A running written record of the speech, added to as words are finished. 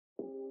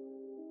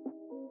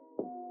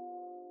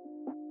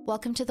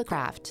Welcome to The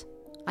Craft.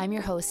 I'm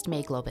your host,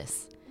 May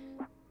Globus.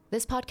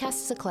 This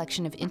podcast is a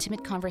collection of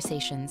intimate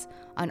conversations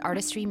on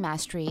artistry,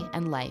 mastery,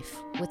 and life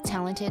with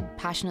talented,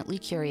 passionately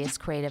curious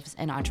creatives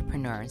and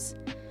entrepreneurs.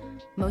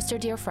 Most are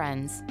dear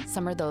friends,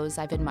 some are those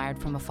I've admired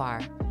from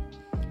afar.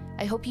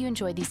 I hope you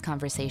enjoy these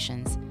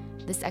conversations,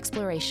 this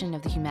exploration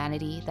of the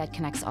humanity that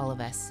connects all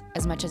of us,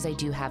 as much as I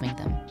do having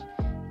them.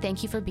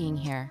 Thank you for being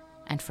here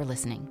and for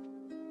listening.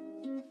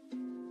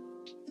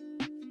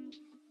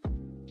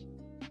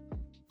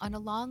 On a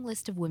long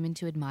list of women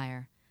to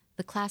admire,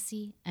 the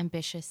classy,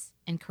 ambitious,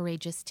 and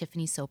courageous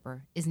Tiffany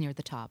Soper is near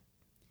the top.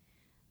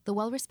 The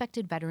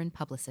well-respected veteran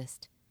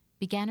publicist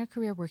began her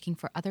career working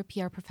for other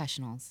PR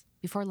professionals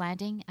before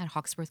landing at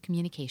Hawksworth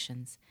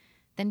Communications,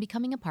 then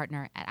becoming a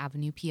partner at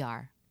Avenue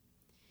PR.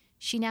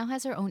 She now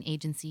has her own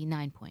agency,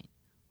 9 Point,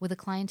 with a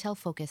clientele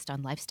focused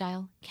on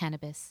lifestyle,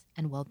 cannabis,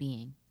 and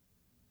well-being.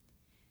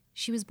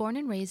 She was born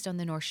and raised on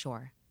the North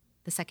Shore,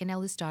 the second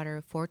eldest daughter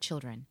of 4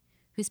 children,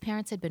 whose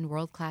parents had been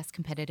world-class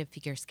competitive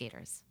figure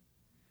skaters.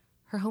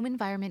 Her home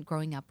environment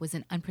growing up was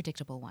an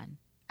unpredictable one,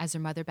 as her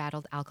mother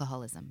battled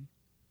alcoholism.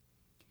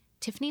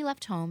 Tiffany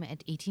left home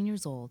at 18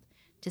 years old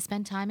to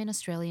spend time in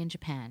Australia and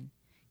Japan,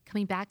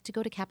 coming back to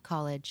go to Cap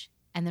College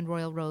and then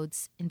Royal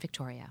Roads in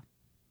Victoria.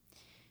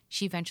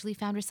 She eventually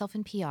found herself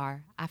in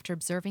PR after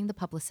observing the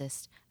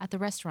publicist at the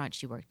restaurant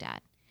she worked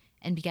at,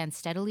 and began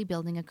steadily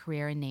building a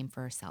career and name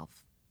for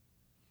herself.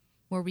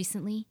 More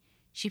recently,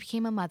 she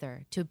became a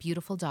mother to a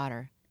beautiful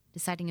daughter,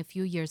 deciding a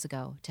few years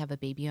ago to have a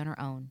baby on her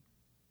own.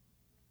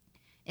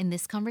 In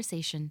this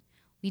conversation,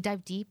 we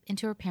dive deep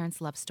into her parents'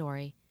 love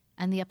story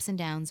and the ups and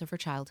downs of her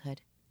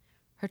childhood,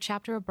 her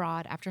chapter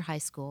abroad after high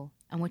school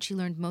and what she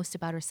learned most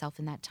about herself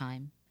in that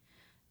time,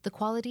 the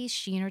qualities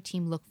she and her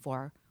team look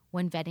for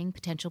when vetting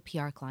potential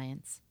PR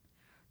clients,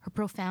 her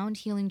profound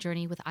healing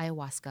journey with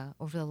ayahuasca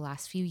over the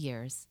last few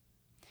years,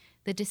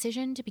 the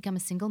decision to become a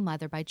single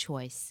mother by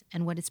choice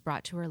and what it's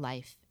brought to her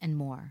life, and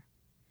more.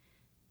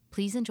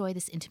 Please enjoy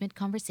this intimate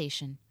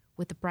conversation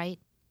with the bright,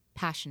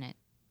 passionate,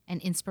 and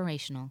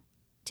inspirational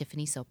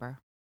Tiffany Soper.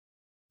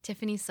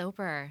 Tiffany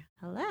Soper.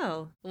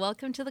 Hello.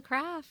 Welcome to The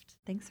Craft.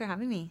 Thanks for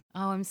having me.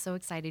 Oh, I'm so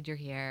excited you're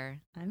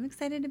here. I'm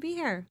excited to be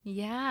here.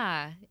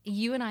 Yeah.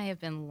 You and I have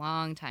been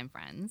longtime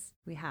friends.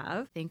 We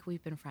have. I think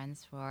we've been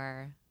friends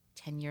for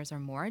 10 years or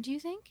more, do you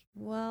think?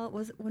 Well,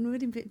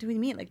 did we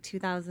meet? Like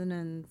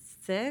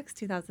 2006,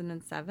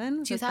 2007?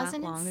 Was it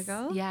that long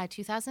ago? Yeah,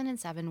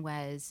 2007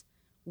 was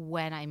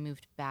when I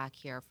moved back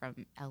here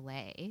from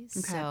LA. Okay.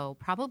 So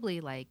probably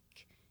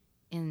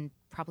in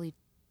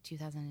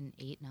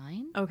 2008,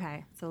 9.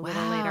 Okay. So a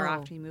little later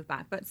after you moved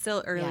back, but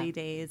still early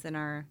days in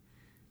our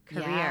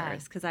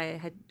careers, because I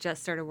had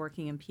just started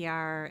working in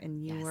PR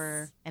and you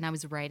were... And I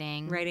was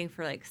writing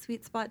for like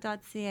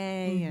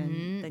sweetspot.ca,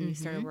 and then you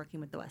started working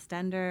with the West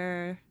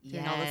Ender,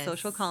 doing all the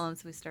social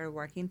columns. We started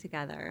working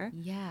together.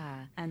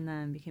 Yeah. And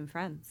then became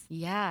friends.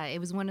 Yeah. It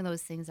was one of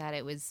those things that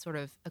it was sort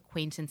of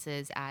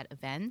acquaintances at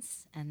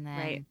events, and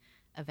then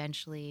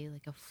eventually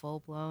like a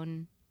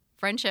full-blown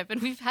friendship,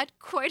 and we've had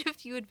quite a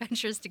few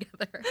adventures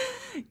together.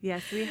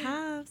 Yes, we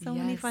have so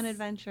many fun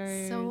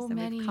adventures.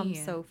 We've come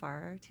so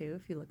far too.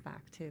 If you look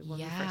back to when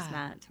we first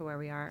met to where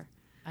we are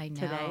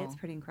today, it's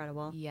pretty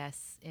incredible.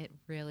 Yes, it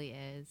really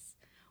is.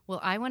 Well,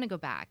 I want to go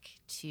back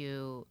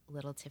to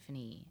little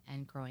Tiffany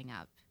and growing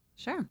up.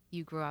 Sure.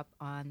 You grew up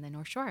on the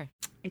North Shore.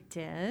 I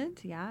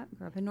did. Yeah,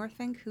 grew up in North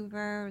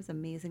Vancouver. It was an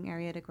amazing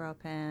area to grow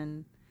up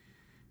in.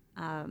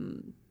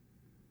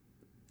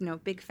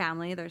 Big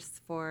family.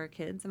 There's 4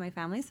 kids in my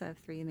family, so I have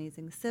 3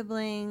 amazing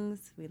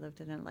siblings. We lived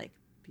in a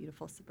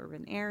beautiful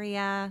suburban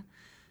area.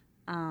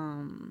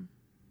 North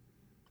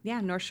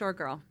Shore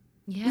girl.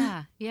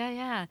 Yeah.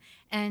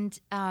 And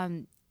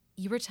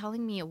you were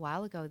telling me a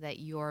while ago that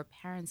your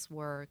parents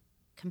were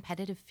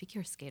competitive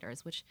figure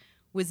skaters, which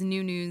was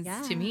new news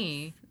to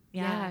me.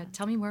 Yeah.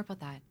 Tell me more about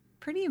that.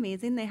 Pretty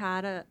amazing. They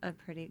had a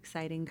pretty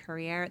exciting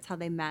career. It's how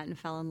they met and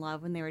fell in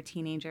love when they were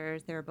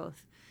teenagers. They were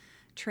both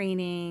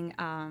training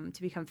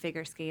to become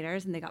figure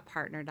skaters, and they got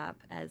partnered up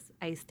as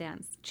ice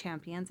dance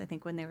champions. I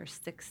think when they were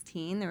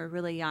 16, they were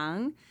really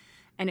young,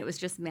 and it was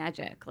just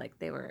magic.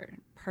 They were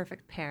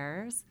perfect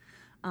pairs,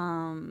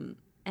 and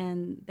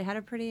they had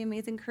a pretty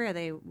amazing career.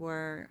 They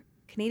were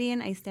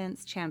Canadian ice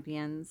dance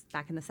champions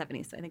back in the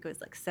 70s. So I think it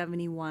was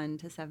 71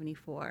 to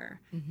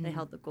 74. They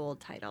held the gold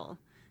title,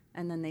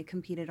 and then they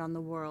competed on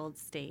the world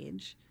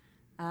stage,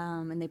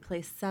 and they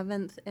placed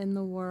 7th in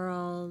the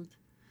world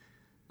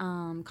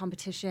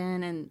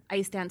competition, and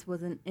ice dance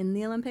wasn't in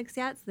the Olympics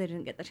yet, so they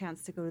didn't get the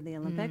chance to go to the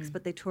Olympics,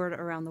 but they toured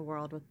around the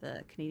world with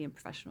the Canadian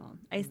professional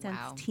ice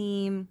dance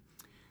team,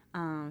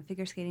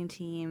 figure skating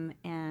team,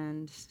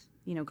 and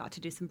got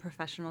to do some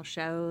professional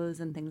shows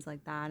and things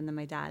like that. And then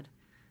my dad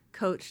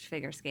coached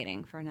figure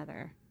skating for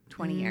another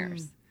 20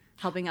 years,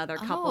 helping other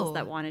couples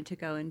that wanted to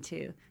go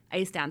into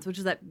ice dance, which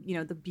is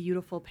the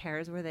beautiful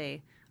pairs where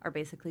they are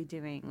basically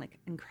doing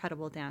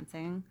incredible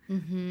dancing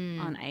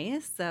on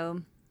ice.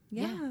 So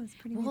yeah, it was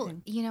pretty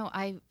amazing.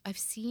 I've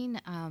seen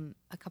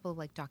a couple of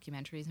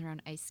documentaries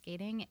around ice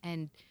skating,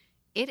 and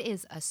it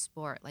is a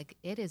sport. Like,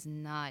 it is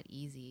not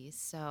easy.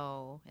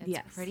 So it's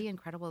Yes. pretty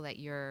incredible that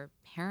your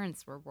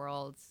parents were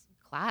world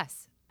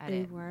class at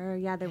They it. were,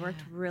 yeah, they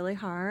worked really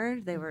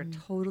hard. They were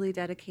totally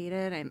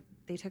dedicated.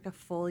 They took a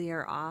full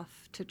year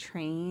off to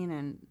train,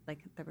 and like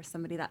there was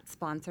somebody that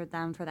sponsored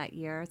them for that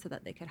year so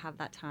that they could have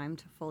that time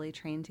to fully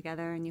train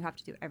together. And you have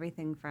to do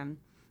everything from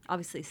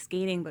obviously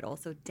skating, but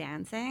also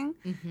dancing.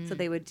 So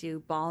they would do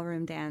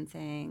ballroom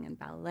dancing and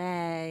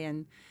ballet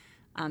and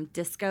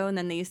disco, and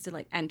then they used to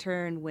like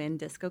enter and win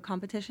disco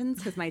competitions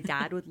because my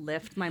dad would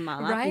lift my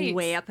mom up Right.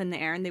 way up in the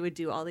air, and they would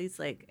do all these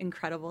like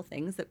incredible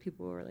things that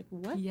people were like,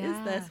 "What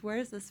is this? Where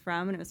is this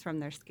from?" And it was from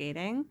their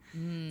skating.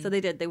 So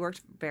they did. They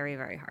worked very,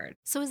 very hard.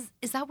 So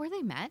is that where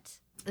they met?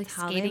 Like It's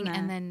how they skating, met.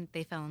 and then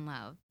they fell in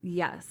love.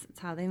 Yes, it's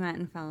how they met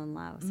and fell in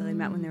love. So they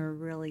met when they were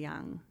really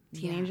young,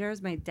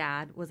 teenagers. My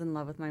dad was in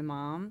love with my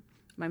mom.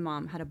 My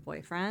mom had a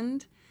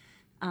boyfriend.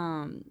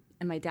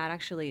 And my dad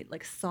actually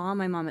like saw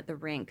my mom at the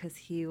rink because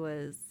he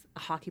was a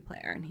hockey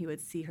player and he would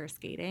see her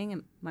skating.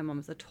 And my mom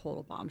was a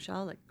total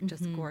bombshell, like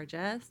just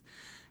gorgeous.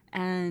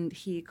 And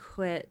he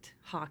quit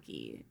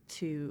hockey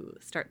to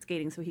start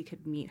skating so he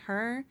could meet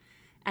her.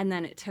 And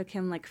then it took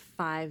him like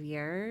 5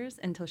 years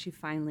until she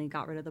finally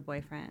got rid of the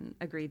boyfriend,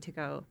 agreed to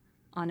go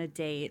on a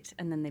date,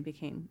 and then they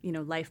became,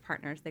 life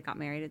partners. They got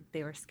married.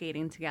 They were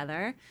skating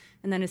together.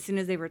 And then as soon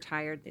as they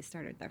retired, they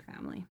started their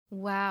family.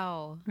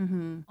 Wow.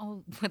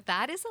 Oh, but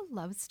that is a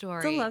love story.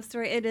 It's a love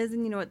story. It is.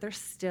 And you know what? They're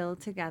still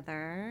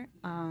together.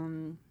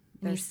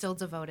 They're still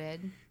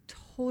devoted.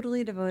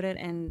 Totally devoted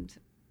and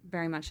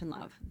very much in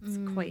love. It's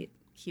quite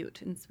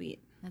cute and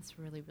sweet. That's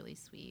really, really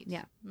sweet.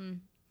 Yeah.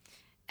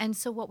 And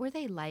so what were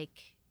they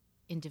like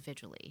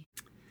individually?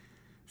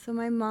 So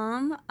my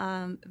mom,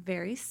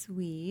 very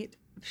sweet,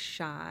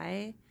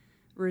 shy,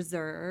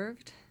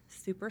 reserved,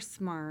 super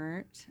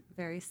smart,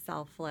 very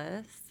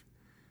selfless,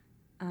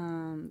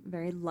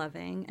 very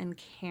loving and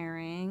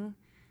caring,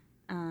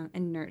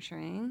 and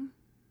nurturing.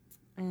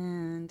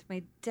 And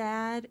my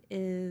dad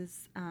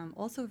is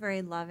also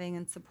very loving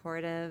and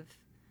supportive.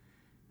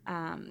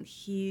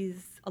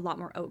 He's a lot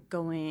more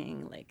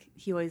outgoing. Like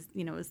he always,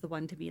 is the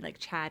one to be like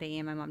chatty,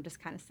 and my mom just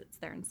kind of sits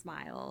there and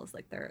smiles.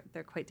 Like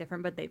they're quite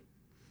different, but they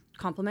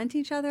complement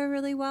each other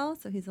really well.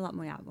 So he's a lot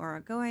more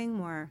outgoing,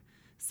 more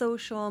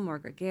social, more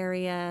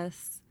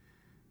gregarious.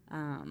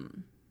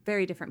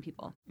 Very different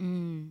people.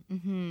 And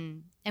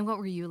what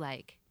were you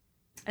like?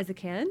 As a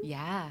kid,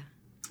 Yeah.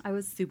 I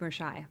was super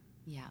shy.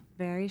 Yeah.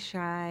 Very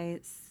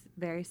shy,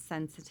 very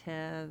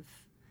sensitive,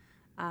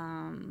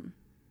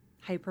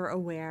 hyper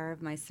aware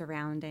of my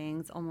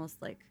surroundings,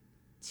 almost like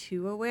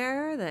too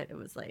aware that it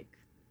was like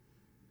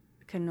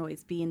couldn't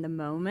always be in the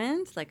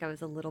moment. Like I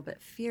was a little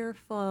bit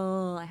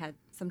fearful. I had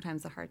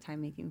sometimes a hard time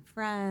making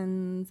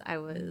friends. I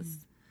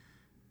was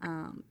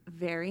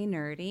very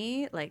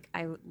nerdy. Like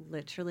I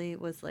literally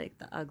was like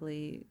the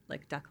ugly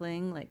like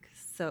duckling. Like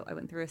so I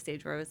went through a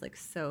stage where I was like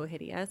so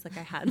hideous. Like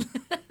I had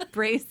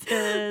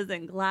braces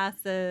and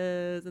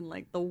glasses and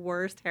like the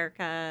worst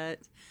haircut.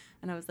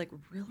 And I was like,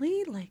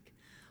 really? Like,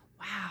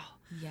 wow.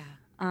 Yeah.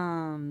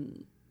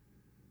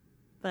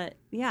 But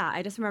yeah,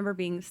 I just remember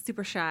being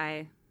super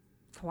shy,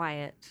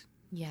 quiet,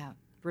 Yeah.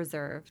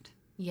 reserved.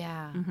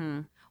 Yeah.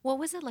 What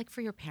was it like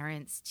for your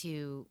parents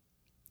to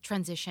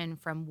transition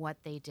from what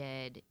they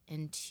did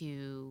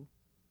into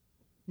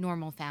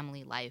normal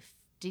family life?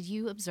 Did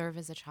you observe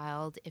as a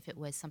child if it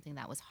was something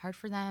that was hard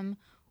for them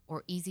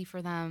or easy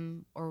for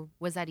them, or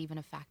was that even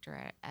a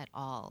factor at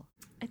all?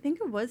 I think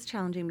it was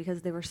challenging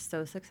because they were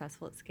so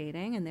successful at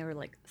skating and they were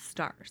like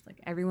stars. Like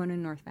everyone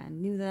in North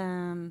Van knew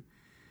them.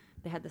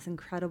 They had this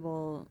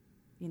incredible,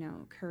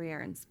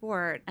 career in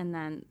sport, and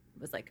then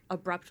it was like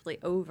abruptly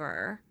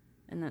over.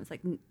 And then it's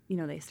like,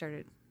 they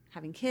started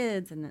having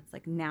kids, and it's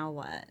like, now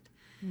what?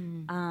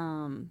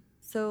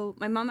 So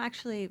my mom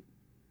actually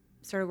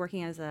started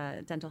working as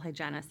a dental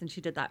hygienist, and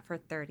she did that for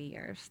 30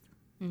 years,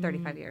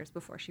 35 years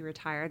before she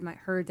retired.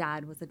 Her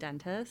dad was a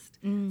dentist.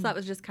 So that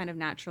was just kind of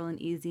natural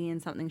and easy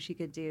and something she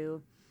could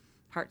do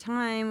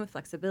part-time with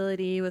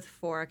flexibility with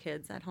 4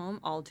 kids at home,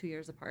 all 2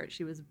 years apart.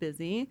 She was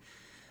busy.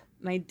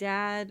 My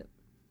dad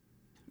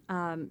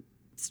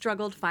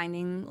struggled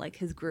finding like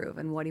his groove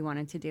and what he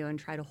wanted to do and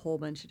tried a whole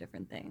bunch of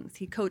different things.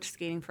 He coached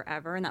skating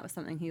forever, and that was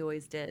something he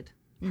always did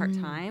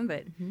part-time,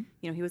 but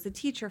he was a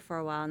teacher for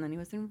a while, and then he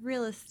was in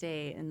real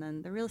estate, and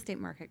then the real estate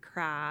market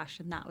crashed,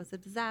 and that was a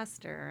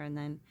disaster. And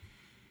then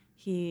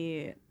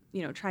he,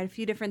 tried a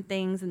few different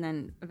things, and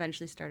then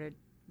eventually started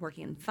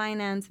working in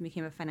finance and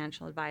became a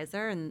financial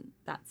advisor, and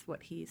that's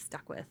what he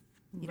stuck with,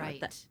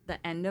 at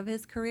the end of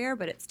his career.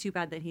 But it's too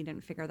bad that he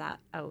didn't figure that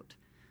out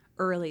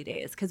early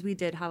days, because we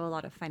did have a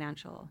lot of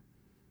financial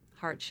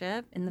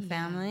hardship in the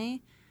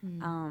family,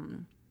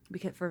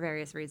 because for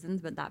various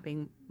reasons, but that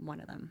being one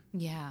of them.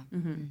 Yeah.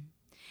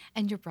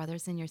 And your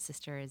brothers and your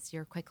sisters,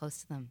 you're quite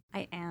close to them.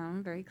 I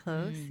am very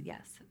close,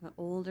 yes. I have an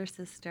older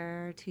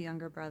sister, 2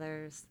 younger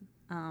brothers.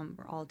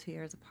 We're all 2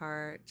 years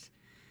apart.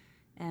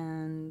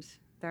 And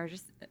they're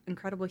just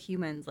incredible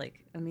humans,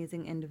 like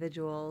amazing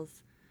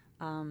individuals.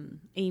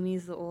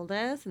 Amy's the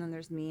oldest, and then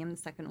there's me, I'm the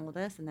second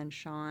oldest, and then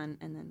Sean,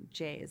 and then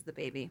Jay is the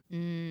baby.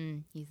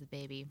 He's the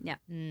baby. Yeah.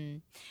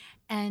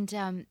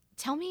 And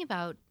tell me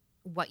about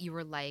what you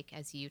were like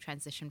as you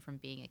transitioned from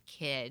being a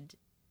kid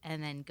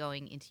and then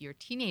going into your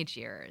teenage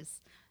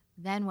years.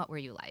 Then what were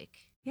you like?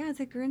 Yeah,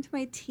 as I grew into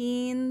my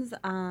teens,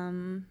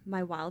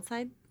 my wild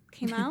side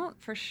came out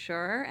for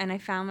sure. And I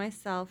found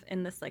myself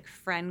in this like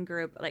friend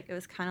group. Like it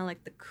was kind of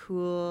like the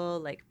cool,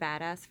 like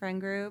badass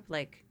friend group.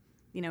 Like,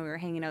 we were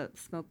hanging out at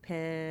the smoke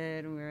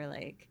pit and we were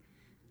like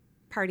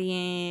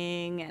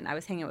partying, and I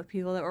was hanging out with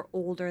people that were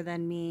older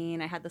than me.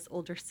 And I had this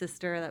older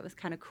sister that was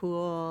kind of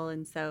cool.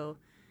 And so,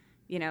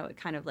 it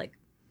kind of like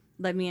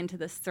led me into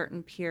this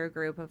certain peer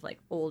group of like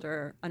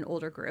an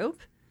older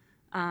group.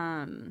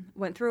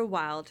 Went through a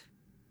wild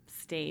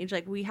stage.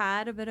 Like we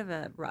had a bit of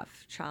a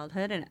rough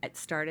childhood, and it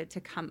started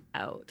to come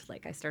out.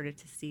 Like I started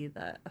to see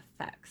the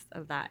effects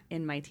of that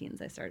in my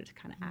teens. I started to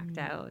kind of act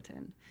out,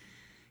 and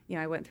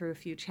I went through a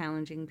few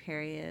challenging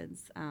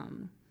periods,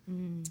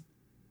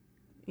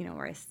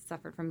 where I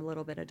suffered from a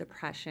little bit of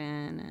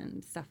depression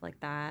and stuff like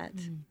that.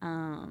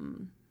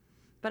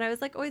 But I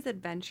was like always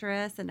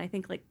adventurous, and I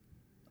think like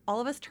all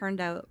of us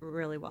turned out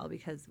really well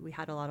because we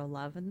had a lot of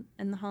love in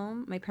the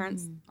home. My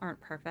parents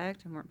aren't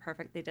perfect and weren't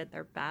perfect. They did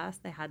their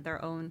best. They had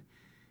their own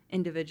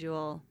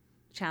individual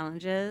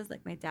challenges.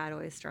 Like my dad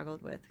always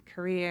struggled with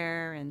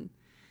career and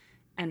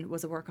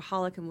was a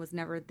workaholic and was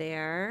never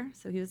there.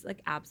 So he was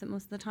like absent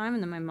most of the time.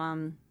 And then my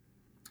mom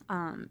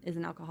is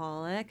an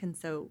alcoholic and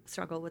so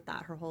struggled with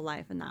that her whole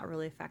life, and that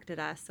really affected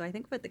us. So I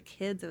think with the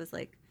kids, it was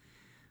like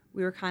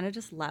we were kind of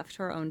just left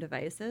to our own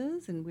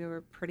devices, and we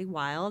were pretty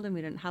wild, and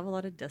we didn't have a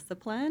lot of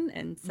discipline.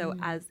 And so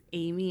as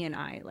Amy and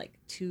I, like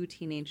two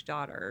teenage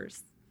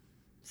daughters,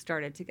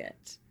 started to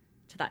get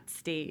to that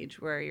stage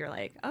where you're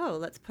like, oh,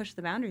 let's push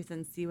the boundaries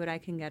and see what I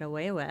can get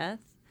away with,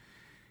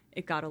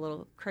 it got a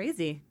little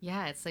crazy.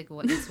 Yeah, it's like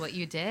it's what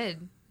you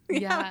did.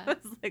 Yeah.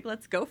 It's like,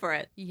 let's go for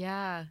it.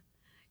 Yeah.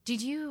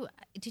 Did you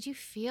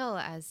feel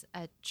as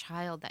a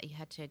child that you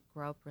had to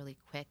grow up really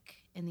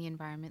quick in the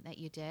environment that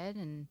you did?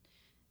 And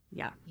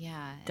yeah,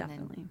 and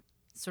definitely. Then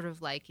sort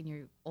of like in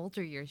your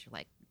older years, you're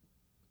like,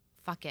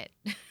 fuck it.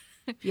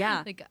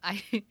 Yeah. Like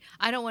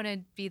I don't want to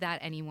be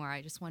that anymore.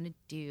 I just want to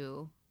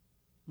do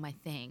my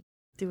thing.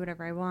 Do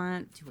whatever I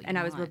want. And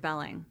I was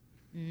rebelling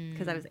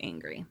because I was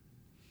angry.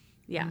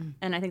 Yeah.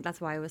 And I think that's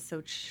why I was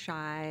so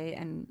shy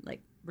and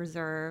like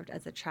reserved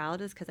as a child,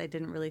 is because I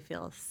didn't really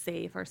feel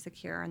safe or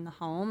secure in the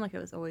home. Like it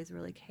was always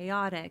really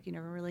chaotic. You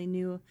never really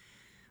knew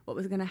what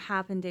was going to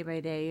happen day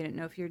by day. You didn't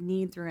know if your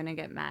needs were going to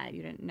get met.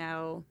 You didn't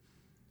know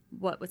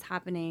what was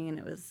happening. And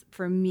it was,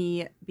 for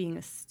me, being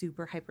a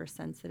super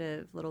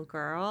hypersensitive little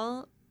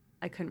girl,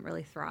 I couldn't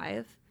really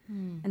thrive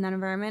in that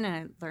environment. And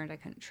I learned I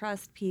couldn't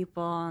trust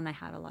people, and I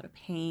had a lot of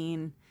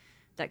pain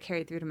that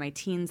carried through to my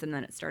teens, and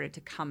then it started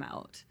to come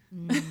out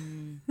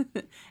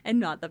and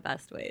not the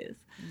best ways.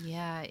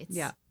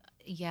 Yeah.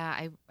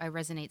 I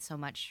resonate so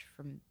much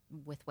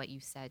with what you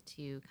said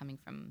too, coming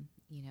from,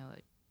 a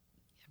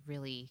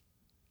really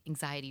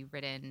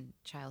anxiety-ridden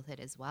childhood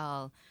as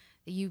well.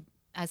 You,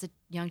 as a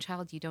young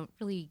child, you don't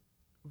really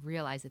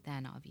realize it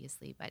then,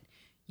 obviously, but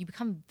you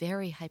become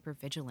very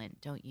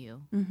hypervigilant, don't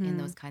you, in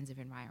those kinds of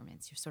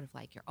environments? You're sort of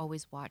like, you're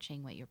always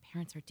watching what your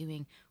parents are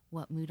doing,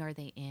 what mood are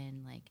they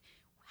in, like,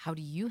 how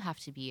do you have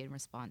to be in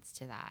response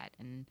to that?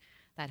 And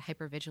that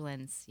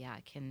hypervigilance,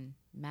 can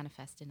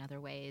manifest in other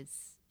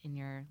ways in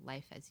your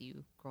life as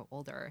you grow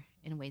older,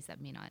 in ways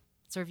that may not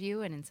serve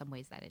you, and in some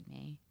ways that it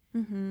may.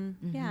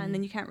 Yeah, and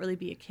then you can't really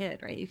be a kid,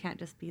 right? You can't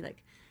just be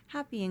like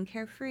happy and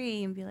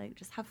carefree and be like,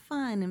 just have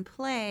fun and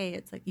play.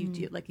 It's like you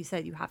do, like you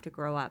said, you have to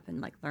grow up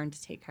and like learn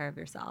to take care of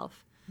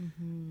yourself,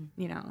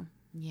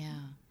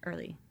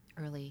 early.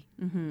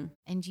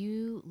 And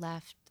you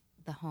left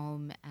the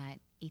home at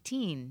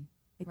 18,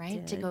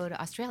 right? To go to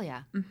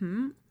Australia.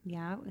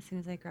 Yeah, as soon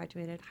as I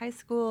graduated high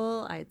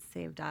school, I'd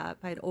saved up.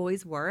 I'd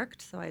always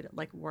worked, so I'd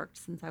like worked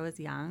since I was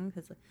young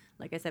because,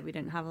 like I said, we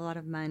didn't have a lot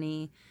of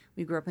money.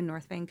 We grew up in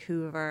North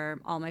Vancouver.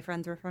 All my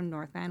friends were from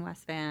North Van,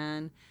 West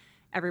Van.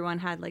 Everyone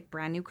had like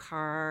brand new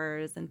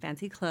cars and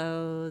fancy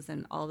clothes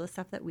and all the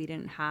stuff that we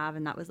didn't have,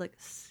 and that was like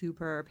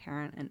super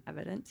apparent and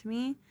evident to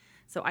me.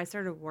 So I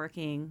started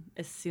working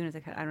as soon as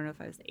I could. I don't know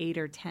if I was 8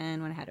 or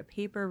 10 when I had a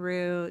paper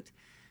route.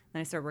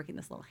 Then I started working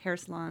this little hair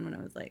salon when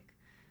I was like,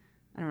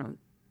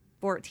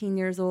 14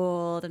 years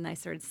old, and I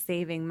started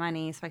saving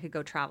money so I could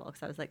go travel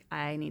because I was like,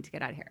 I need to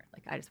get out of here.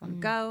 Like, I just want to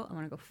go. I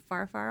want to go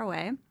far, far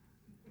away.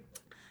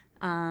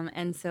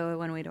 And so I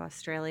went away to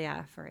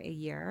Australia for a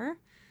year,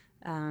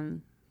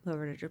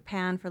 over to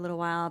Japan for a little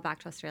while, back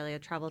to Australia,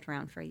 traveled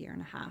around for a year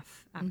and a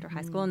half after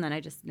high school, and then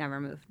I just never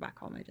moved back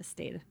home. I just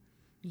stayed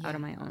out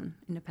on my own,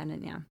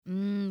 independent,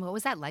 What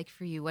was that like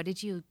for you? What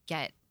did you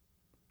get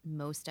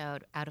most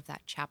out of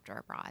that chapter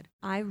abroad?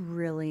 I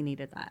really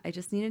needed that. I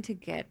just needed to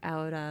get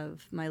out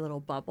of my little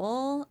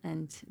bubble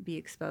and be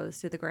exposed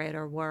to the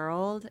greater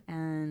world.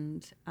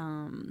 And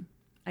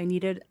I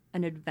needed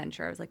an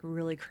adventure. I was like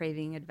really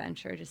craving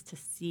adventure just to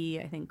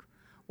see, I think,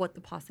 what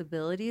the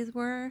possibilities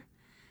were.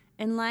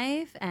 in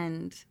life.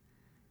 And,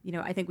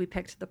 I think we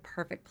picked the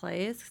perfect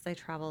place because I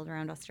traveled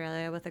around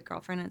Australia with a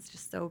girlfriend. It's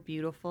just so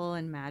beautiful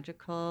and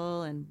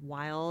magical and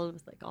wild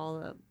with like all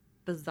the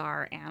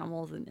bizarre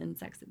animals and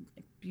insects and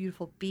like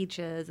beautiful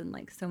beaches and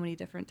like so many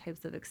different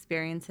types of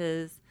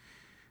experiences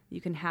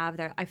you can have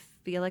there. I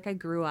feel like I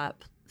grew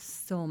up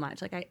so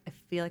much. Like I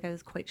feel like I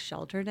was quite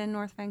sheltered in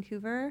North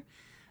Vancouver.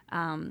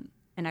 And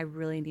I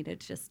really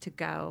needed just to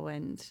go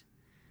and,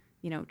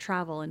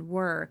 travel and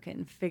work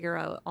and figure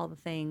out all the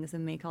things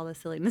and make all the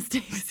silly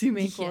mistakes you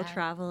make while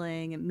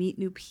traveling and meet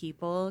new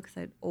people because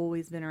I'd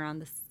always been around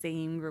the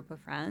same group of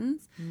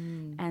friends.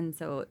 And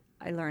so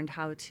I learned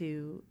how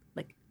to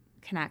like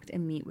connect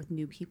and meet with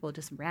new people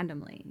just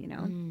randomly,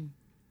 and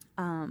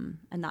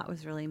that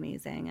was really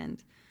amazing.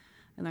 And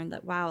I learned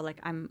that, wow, like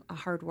I'm a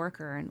hard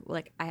worker and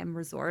like I am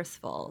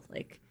resourceful.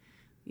 Like,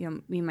 me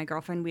and my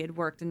girlfriend, we had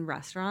worked in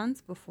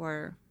restaurants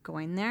before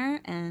going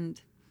there.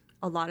 And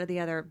a lot of the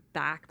other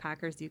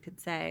backpackers, you could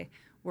say,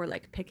 were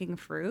like picking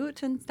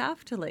fruit and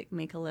stuff to like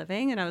make a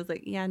living. And I was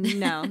like, yeah,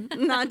 no,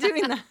 not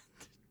doing that.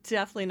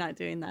 Definitely not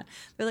doing that.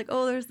 They're like,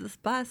 oh, there's this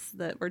bus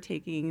that we're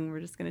taking and we're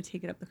just going to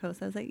take it up the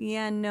coast. I was like,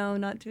 yeah, no,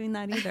 not doing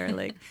that either.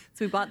 Like,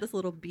 so we bought this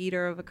little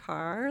beater of a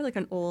car, like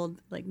an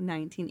old like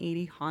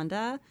 1980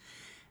 Honda.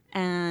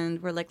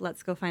 And we're like,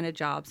 let's go find a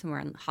job somewhere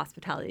in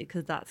hospitality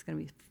because that's going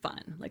to be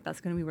fun. Like, that's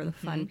going to be where the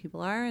fun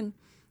people are. And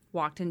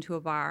walked into a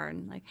bar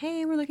and like,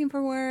 hey, we're looking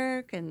for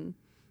work. And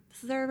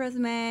this is our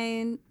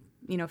resume. And,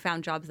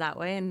 found jobs that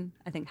way. And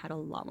I think had a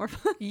lot more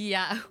fun.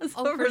 Yeah.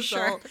 For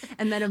sure.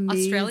 And then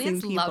amazing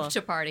Australians people. love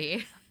to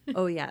party.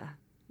 Oh, yeah.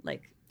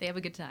 Like, they have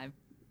a good time.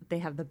 They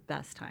have the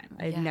best time.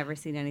 I've never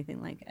seen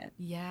anything like it.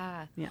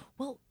 Yeah. Yeah.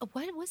 Well,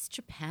 what was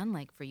Japan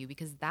like for you?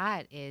 Because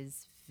that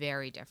is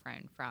very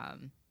different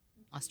from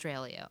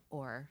Australia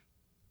or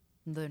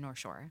the North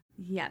Shore.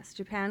 Yes,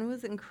 Japan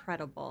was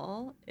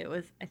incredible. It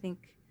was, I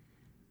think,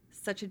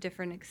 such a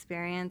different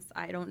experience.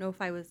 I don't know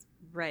if I was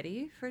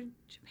ready for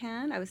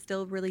Japan. I was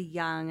still really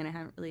young and I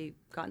hadn't really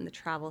gotten the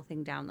travel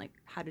thing down, like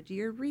how to do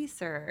your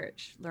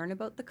research, learn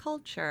about the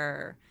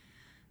culture,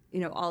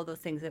 all those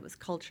things. It was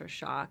culture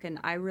shock. And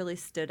I really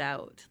stood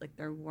out. Like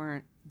there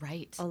weren't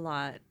a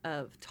lot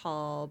of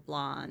tall,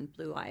 blonde,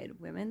 blue-eyed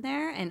women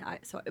there. And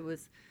so it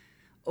was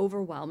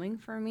overwhelming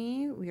for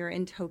me. We were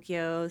in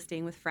Tokyo,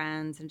 staying with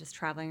friends and just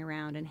traveling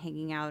around and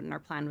hanging out. And our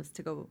plan was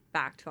to go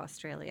back to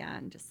Australia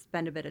and just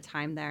spend a bit of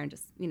time there. And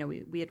just,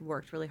 we had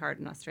worked really hard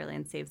in Australia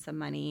and saved some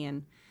money.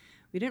 And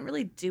we didn't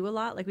really do a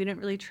lot. Like we didn't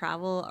really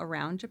travel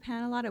around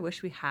Japan a lot. I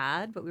wish we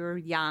had, but we were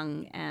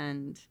young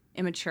and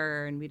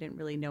immature and we didn't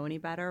really know any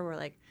better. We're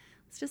like,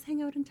 let's just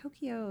hang out in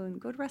Tokyo and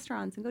go to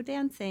restaurants and go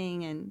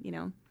dancing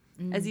and,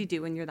 as you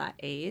do when you're that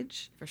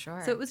age. For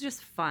sure. So it was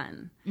just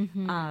fun.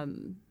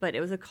 But it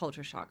was a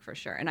culture shock for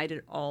sure. And I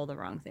did all the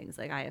wrong things.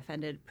 Like I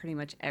offended pretty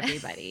much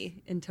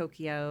everybody in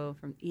Tokyo,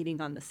 from eating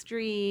on the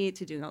street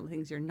to doing all the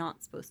things you're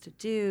not supposed to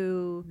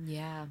do.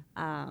 Yeah.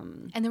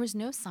 And there was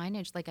no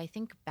signage. Like I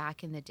think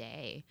back in the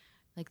day,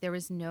 like there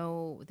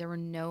were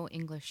no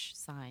English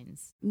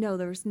signs. No,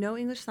 there was no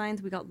English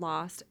signs. We got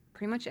lost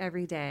pretty much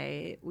every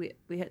day. We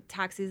had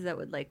taxis that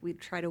would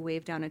we'd try to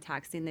wave down a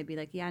taxi and they'd be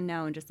like, yeah,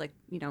 no, and just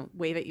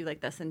wave at you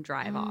like this and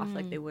drive off.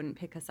 Like they wouldn't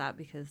pick us up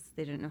because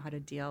they didn't know how to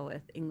deal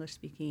with English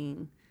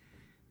speaking,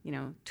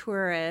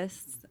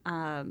 tourists.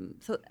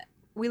 So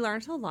we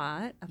learned a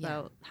lot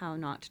about how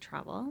not to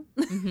travel.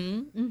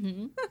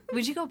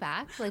 Would you go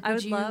back? I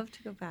would love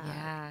to go back.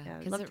 Yeah,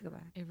 I'd love to go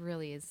back. It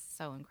really is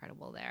so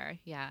incredible there.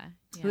 Yeah.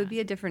 It would be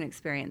a different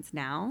experience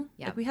now.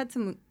 Yeah. Like we had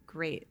some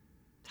great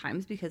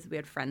times because we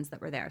had friends that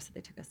were there. So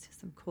they took us to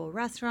some cool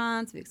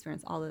restaurants. We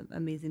experienced all the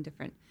amazing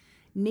different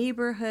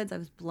neighborhoods. I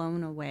was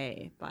blown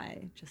away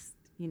by just,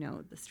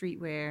 the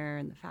streetwear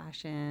and the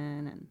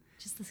fashion and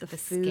just the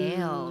food,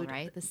 scale,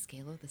 right? The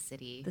scale of the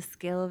city. The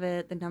scale of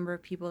it, the number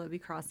of people that would be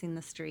crossing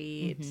the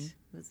street.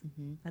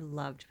 I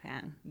loved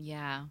Japan.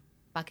 Yeah.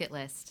 Bucket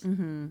list.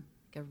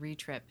 Like a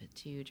re-trip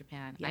to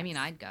Japan. Yes. I mean,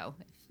 I'd go.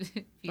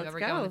 If you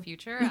ever go in the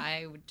future,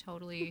 I would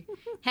totally,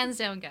 hands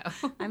down, go.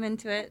 I'm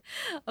into it.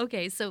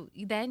 Okay, so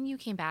then you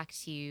came back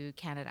to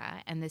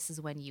Canada, and this is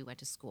when you went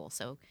to school.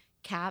 So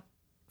CAP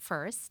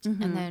first,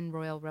 and then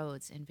Royal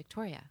Roads in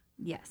Victoria.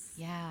 Yes.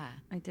 Yeah.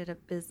 I did a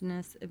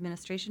business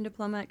administration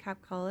diploma at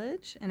CAP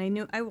College, and I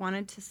knew I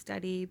wanted to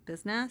study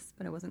business,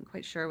 but I wasn't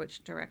quite sure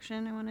which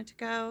direction I wanted to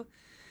go.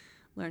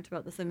 Learned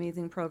about this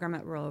amazing program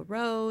at Royal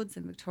Roads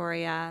in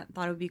Victoria.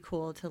 Thought it would be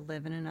cool to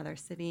live in another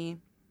city,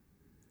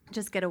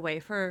 just get away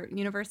for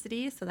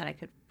university so that I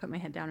could put my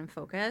head down and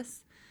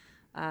focus.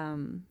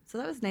 So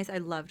that was nice. I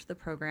loved the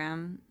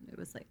program. It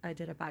was like I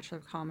did a Bachelor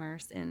of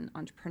Commerce in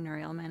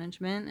entrepreneurial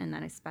management, and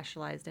then I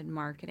specialized in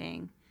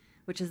marketing,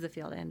 which is the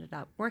field I ended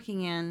up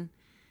working in,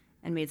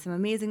 and made some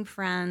amazing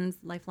friends,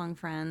 lifelong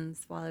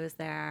friends while I was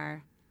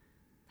there.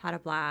 Had a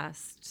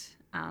blast.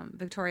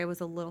 Victoria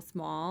was a little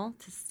small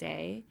to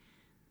stay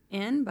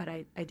in, but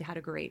I had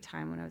a great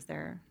time when I was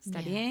there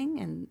studying.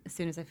 Yeah. And as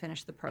soon as I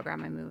finished the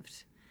program, I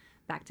moved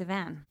back to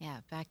Van. Yeah,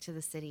 back to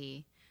the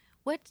city.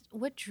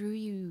 What drew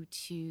you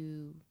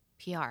to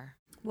PR?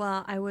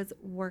 Well, I was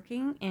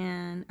working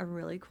in a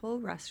really cool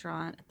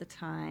restaurant at the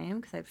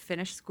time because I'd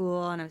finished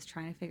school and I was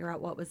trying to figure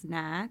out what was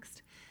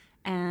next.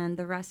 And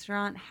the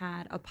restaurant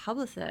had a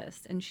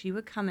publicist, and she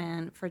would come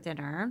in for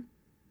dinner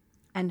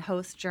and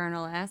host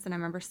journalists. And I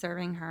remember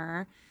serving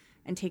her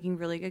and taking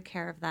really good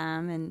care of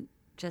them and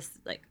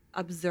just like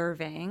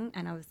observing.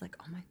 And I was like,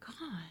 oh my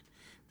God,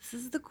 this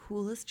is the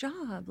coolest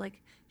job.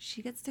 Like,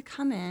 she gets to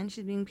come in,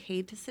 she's being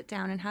paid to sit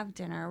down and have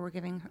dinner. We're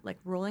giving her, like,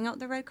 rolling out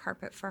the red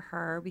carpet for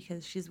her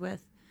because she's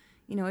with,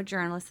 a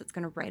journalist that's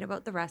going to write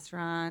about the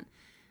restaurant.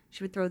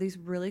 She would throw these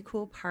really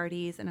cool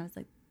parties. And I was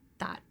like,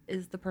 that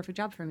is the perfect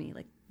job for me.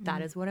 Like,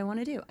 that is what I want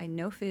to do. I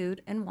know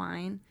food and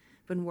wine.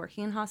 Been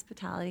working in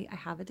hospitality. I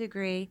have a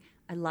degree.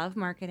 I love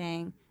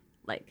marketing.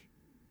 Like,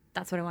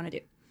 that's what I want to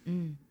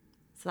do.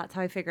 So that's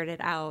how I figured it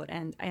out.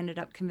 And I ended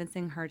up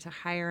convincing her to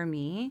hire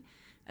me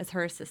as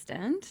her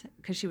assistant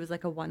because she was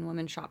like a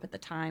one-woman shop at the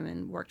time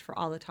and worked for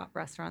all the top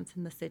restaurants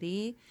in the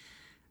city.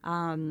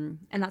 And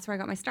that's where I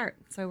got my start.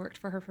 So I worked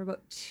for her for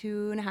about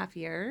 2.5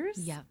 years.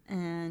 Yeah.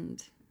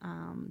 And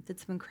did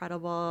some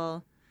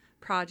incredible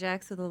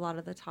projects with a lot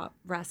of the top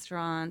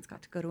restaurants,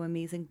 got to go to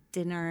amazing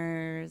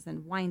dinners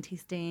and wine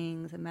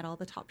tastings and met all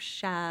the top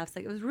chefs.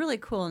 Like, it was really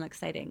cool and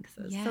exciting because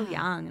I was so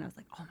young and I was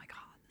like, oh my God,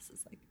 this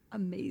is like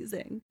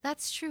amazing.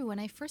 That's true. When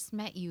I first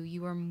met you,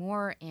 you were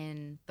more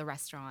in the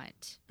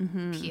restaurant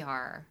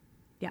PR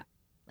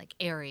like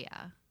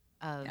area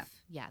of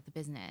the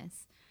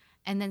business.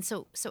 And then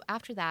so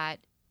after that,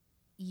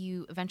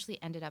 you eventually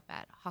ended up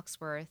at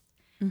Hawksworth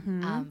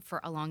for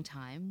a long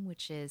time,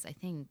 which is, I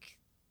think,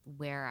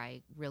 where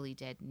I really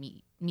did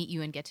meet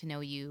you and get to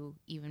know you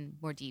even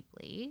more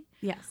deeply.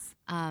 Yes.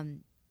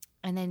 And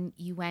then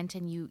you went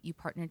and you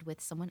partnered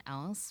with someone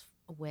else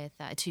with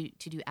to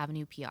do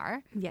Avenue PR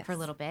for a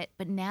little bit.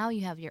 But now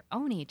you have your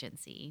own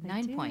agency,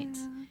 9 Point.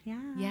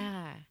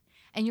 Yeah.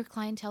 And your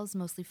clientele is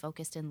mostly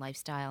focused in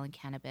lifestyle and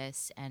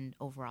cannabis and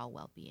overall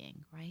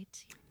well-being,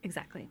 right?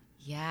 Exactly.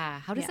 Yeah.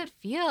 How does it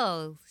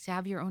feel to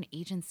have your own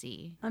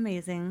agency?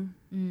 Amazing.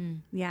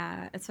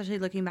 Yeah, especially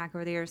looking back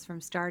over the years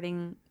from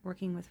starting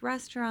working with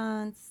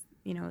restaurants,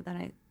 then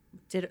I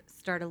did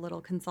start a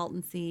little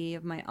consultancy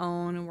of my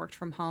own and worked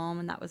from home,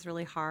 and that was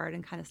really hard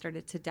and kind of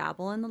started to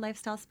dabble in the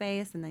lifestyle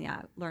space. And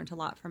then, learned a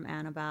lot from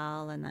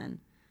Annabelle. And then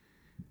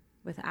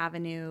with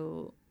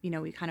Avenue,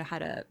 we kind of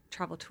had a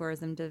travel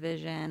tourism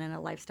division and a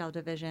lifestyle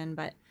division,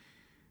 but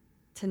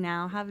to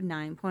now have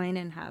 9 Point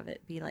and have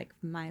it be like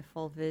my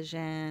full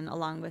vision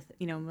along with,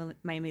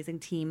 my amazing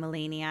team,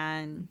 Melania,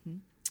 and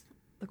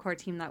the core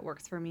team that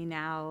works for me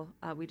now,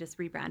 we just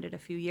rebranded a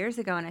few years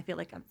ago. And I feel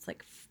like it's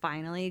like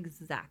finally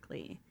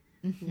exactly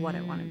what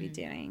I want to be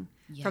doing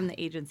from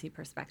the agency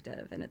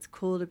perspective. And it's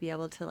cool to be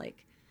able to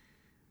like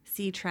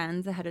see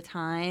trends ahead of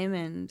time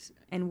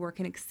and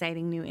work in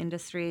exciting new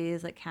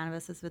industries. Like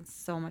cannabis has been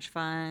so much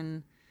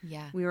fun.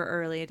 Yeah. We were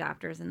early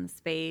adopters in the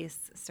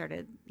space,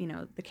 started,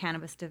 the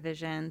cannabis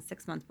division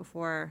 6 months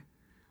before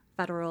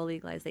federal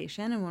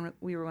legalization. And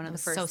we were one of the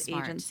first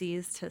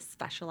agencies to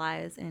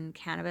specialize in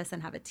cannabis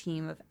and have a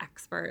team of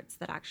experts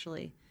that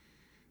actually,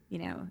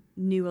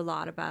 knew a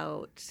lot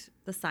about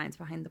the science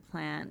behind the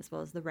plant as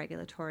well as the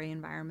regulatory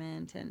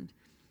environment. And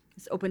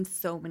it's opened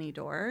so many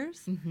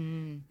doors.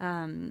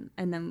 And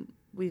then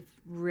we've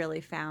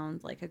really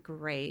found like a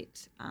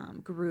great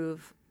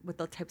groove with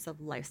the types of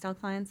lifestyle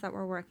clients that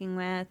we're working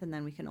with. And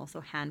then we can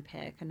also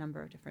handpick a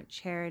number of different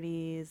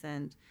charities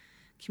and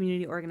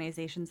community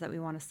organizations that we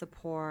want to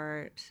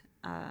support.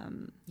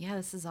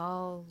 This is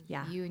all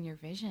you and your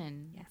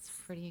vision. Yes. It's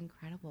pretty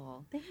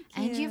incredible. Thank you.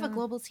 And you have a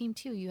global team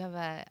too. You have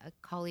a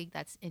colleague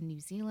that's in New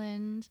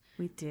Zealand.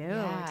 We do.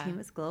 Our team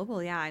is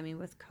global. Yeah. I mean,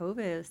 with COVID,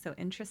 it was so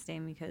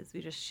interesting because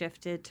we just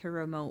shifted to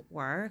remote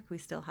work. We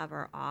still have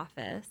our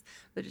office,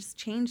 but it just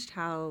changed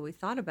how we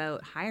thought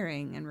about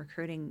hiring and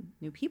recruiting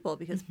new people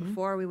because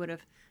before we would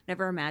have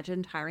never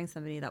imagined hiring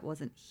somebody that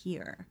wasn't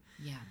here.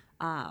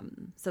 Yeah.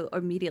 So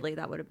immediately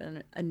that would have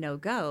been a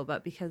no-go.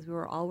 But because we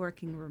were all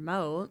working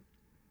remote,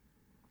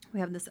 we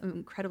have this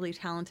incredibly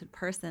talented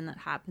person that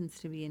happens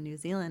to be in New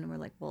Zealand. And we're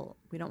like, well,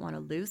 we don't want to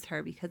lose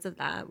her because of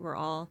that. We're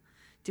all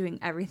doing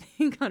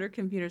everything on our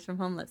computers from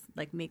home. Let's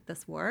like make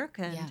this work.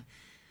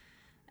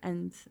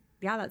 And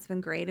that's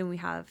been great. And we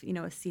have,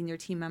 a senior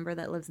team member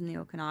that lives in the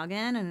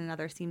Okanagan and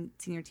another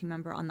senior team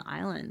member on the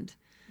island.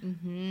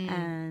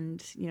 And,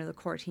 the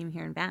core team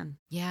here in Van.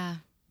 Yeah.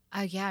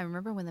 I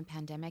remember when the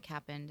pandemic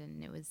happened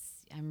and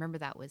I remember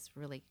that was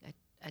really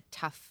a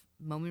tough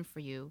moment for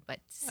you, but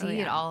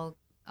see it all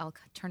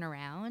turn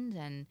around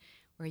and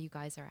where you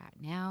guys are at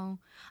now.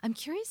 I'm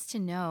curious to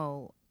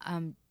know,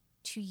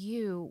 to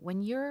you,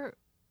 when you're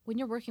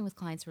working with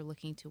clients or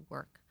looking to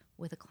work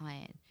with a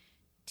client,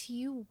 to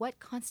you, what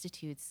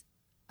constitutes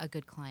a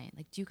good client?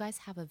 Like, do you guys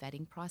have a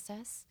vetting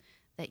process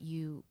that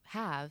you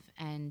have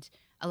and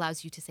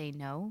allows you to say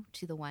no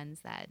to the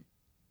ones that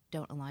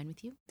don't align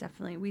with you?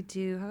 Definitely. We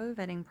do have a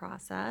vetting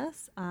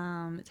process.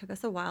 It took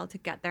us a while to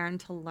get there and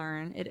to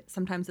learn.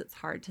 Sometimes it's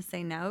hard to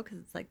say no because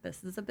it's like,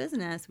 this is a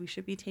business. We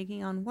should be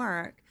taking on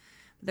work.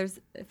 There's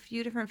a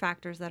few different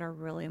factors that are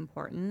really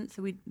important.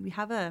 So we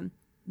have a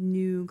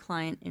new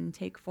client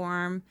intake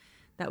form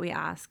that we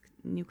ask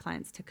new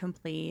clients to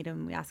complete,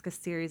 and we ask a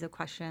series of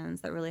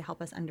questions that really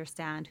help us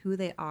understand who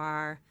they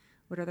are,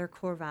 what are their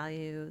core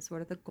values,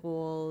 what are the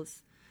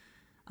goals,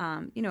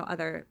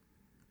 other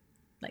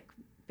like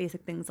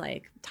basic things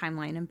like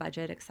timeline and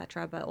budget,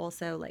 etc. But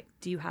also like,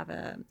 do you have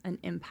an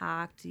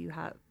impact? Do you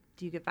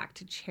give back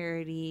to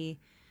charity?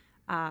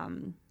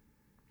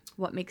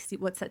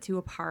 What sets you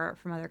apart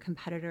from other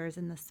competitors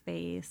in the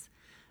space?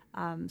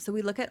 So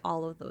we look at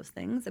all of those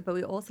things, but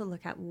we also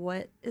look at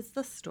what is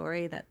the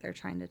story that they're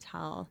trying to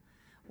tell.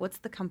 What's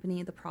the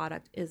company, the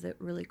product? Is it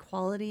really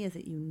quality? Is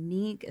it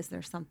unique? Is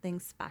there something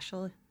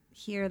special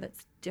here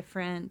that's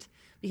different?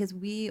 Because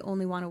we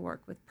only want to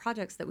work with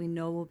projects that we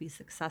know we'll be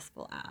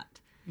successful at.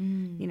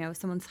 If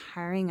someone's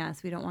hiring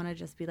us, we don't want to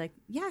just be like,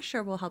 yeah,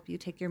 sure, we'll help you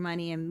take your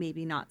money and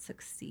maybe not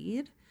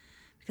succeed.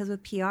 Because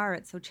with PR,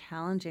 it's so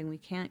challenging. We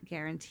can't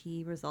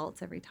guarantee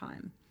results every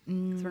time.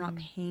 Because we're not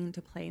paying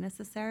to play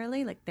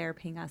necessarily. Like, they're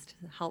paying us to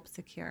help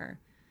secure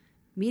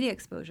media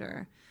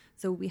exposure.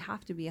 So we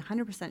have to be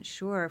 100%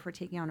 sure if we're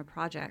taking on a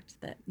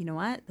project that, you know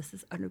what, this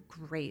is a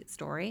great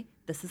story.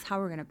 This is how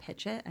we're going to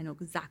pitch it. I know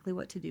exactly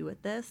what to do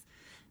with this.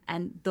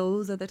 And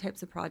those are the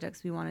types of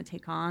projects we want to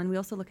take on. We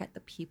also look at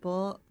the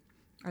people.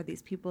 Are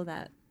these people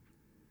that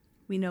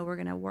we know we're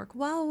going to work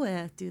well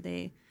with? Do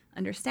they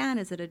understand?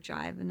 Is it a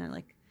drive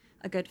and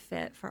a good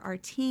fit for our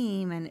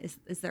team? And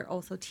is there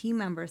also team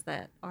members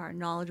that are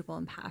knowledgeable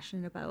and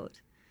passionate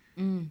about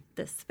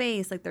this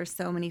space? Like, there's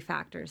so many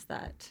factors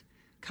that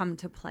come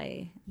to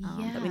play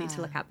that we need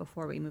to look at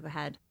before we move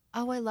ahead.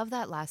 Oh, I love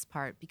that last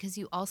part, because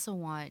you also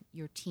want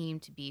your team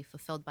to be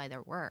fulfilled by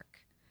their work.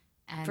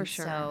 And for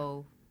sure.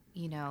 So,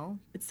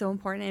 it's so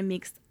important. It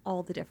makes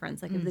all the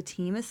difference. Like, if the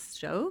team is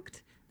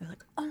stoked, they're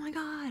like, oh my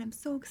God, I'm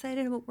so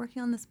excited about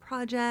working on this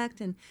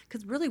project. And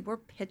because really we're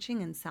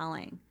pitching and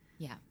selling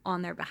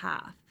on their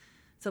behalf.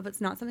 So if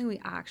it's not something we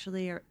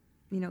actually are,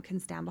 can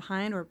stand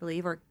behind or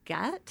believe or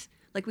get,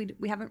 like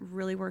we haven't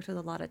really worked with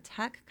a lot of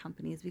tech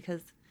companies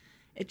because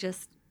it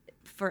just,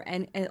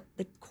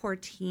 the core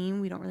team,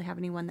 we don't really have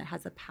anyone that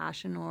has a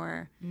passion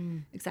or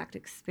exact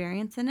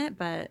experience in it.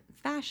 But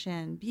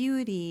fashion,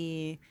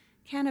 beauty,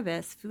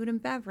 cannabis, food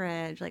and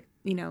beverage,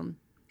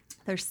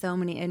 there's so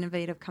many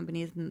innovative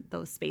companies in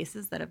those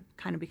spaces that have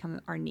kind of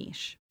become our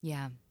niche.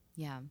 Yeah.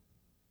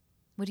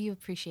 What do you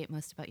appreciate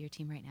most about your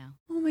team right now?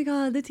 Oh my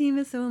God, the team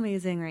is so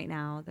amazing right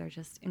now. They're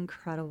just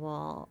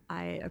incredible.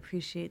 I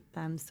appreciate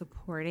them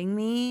supporting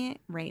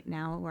me right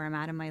now where I'm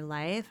at in my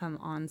life. I'm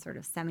on sort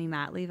of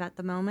semi-mat leave at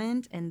the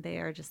moment, and they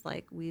are just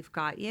like, we've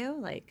got you.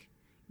 Like,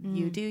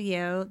 you do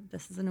you.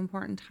 This is an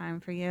important time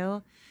for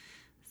you.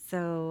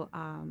 So,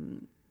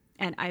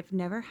 and I've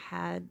never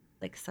had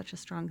such a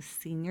strong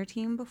senior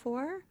team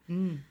before.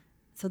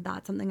 So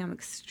that's something I'm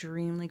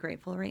extremely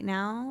grateful right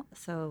now.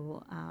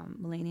 So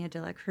Melania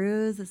de la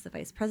Cruz is the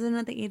vice president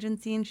of the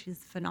agency, and she's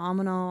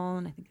phenomenal.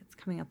 And I think it's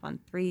coming up on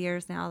 3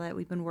 years now that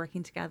we've been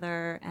working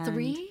together. And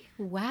 3?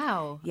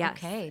 Wow. Yes.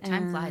 Okay.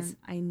 Time flies.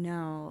 I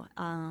know.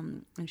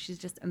 And she's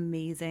just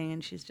amazing,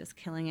 and she's just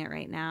killing it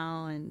right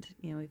now. And,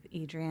 we have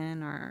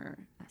Adrian, our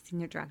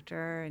senior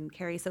director, and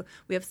Carrie. So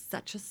we have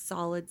such a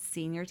solid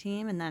senior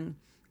team. And then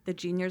the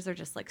juniors are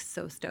just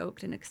so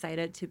stoked and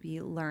excited to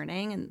be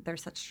learning, and they're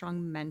such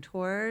strong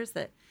mentors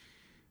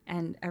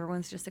and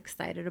everyone's just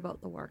excited about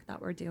the work that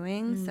we're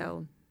doing.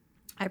 So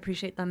I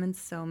appreciate them in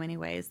so many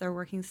ways. They're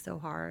working so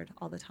hard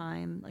all the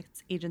time.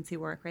 It's agency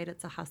work, right?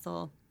 It's a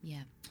hustle.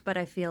 Yeah. But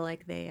I feel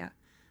like they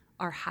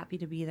are happy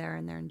to be there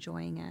and they're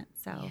enjoying it.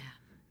 So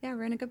yeah,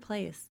 we're in a good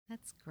place.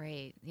 That's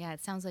great. Yeah,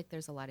 it sounds like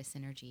there's a lot of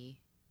synergy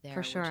there.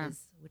 For sure.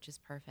 Which is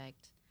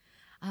perfect.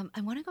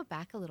 I want to go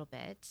back a little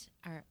bit,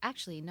 or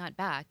actually not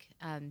back,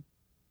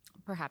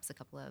 perhaps a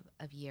couple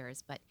of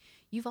years, but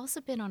you've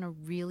also been on a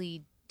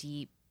really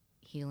deep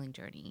healing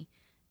journey.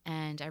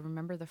 And I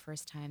remember the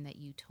first time that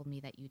you told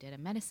me that you did a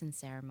medicine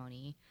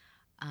ceremony,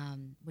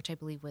 which I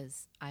believe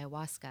was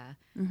ayahuasca.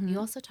 You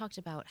also talked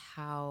about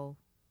how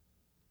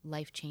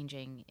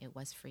life-changing it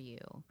was for you.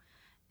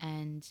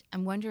 And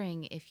I'm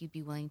wondering if you'd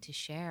be willing to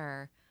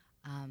share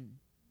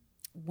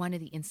one of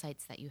the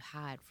insights that you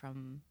had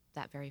from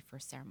that very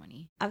first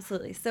ceremony.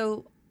 Absolutely.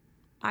 So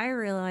I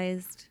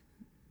realized,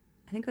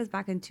 I think it was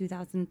back in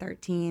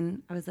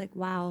 2013, I was like,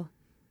 wow,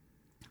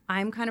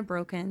 I'm kind of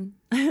broken.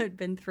 I had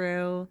been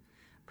through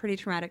a pretty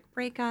traumatic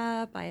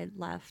breakup. I had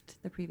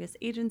left the previous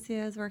agency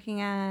I was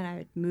working at. I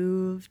had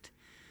moved.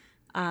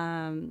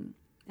 And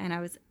I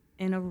was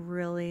in a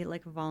really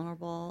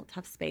vulnerable,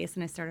 tough space.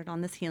 And I started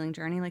on this healing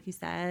journey, like you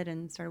said,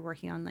 and started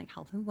working on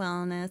health and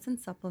wellness and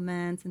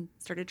supplements, and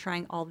started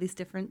trying all these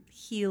different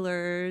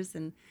healers.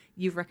 And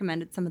you've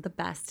recommended some of the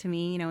best to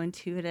me,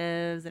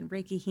 intuitives and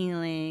Reiki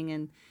healing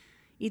and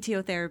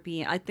ETO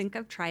therapy. I think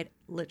I've tried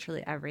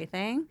literally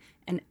everything,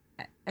 and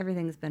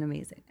everything's been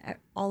amazing.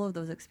 All of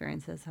those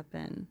experiences have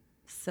been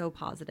so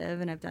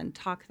positive, and I've done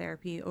talk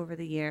therapy over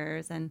the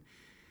years. And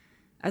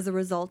as a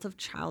result of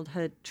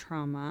childhood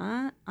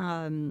trauma,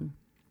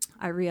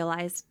 I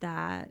realized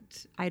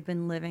that I'd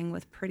been living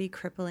with pretty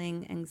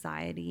crippling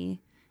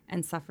anxiety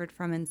and suffered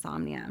from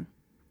insomnia.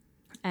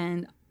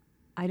 And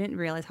I didn't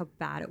realize how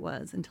bad it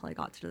was until I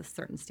got to this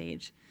certain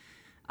stage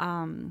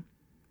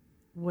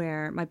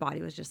where my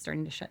body was just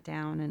starting to shut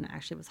down, and I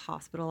actually was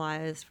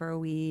hospitalized for a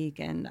week,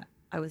 and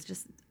I was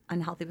just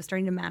unhealthy. It was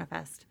starting to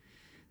manifest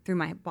through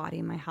my body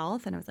and my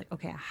health. And I was like,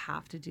 okay, I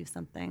have to do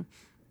something.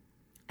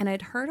 And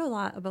I'd heard a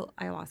lot about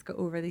ayahuasca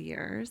over the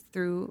years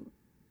through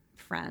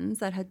friends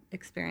that had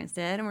experienced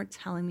it and were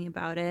telling me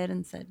about it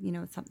and said,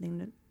 it's something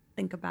to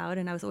think about.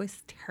 And I was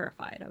always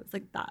terrified. I was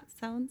like, that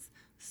sounds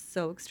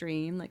so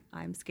extreme. Like,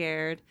 I'm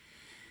scared.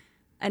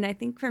 And I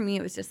think for me,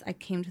 it was just, I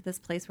came to this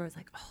place where I was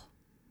like,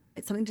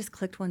 something just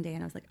clicked one day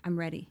and I was like, I'm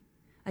ready.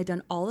 I'd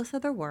done all this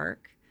other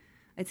work.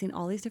 I'd seen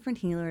all these different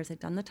healers. I'd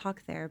done the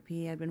talk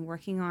therapy. I'd been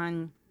working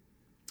on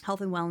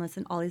health and wellness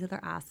and all these other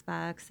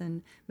aspects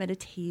and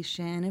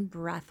meditation and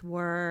breath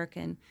work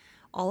and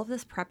all of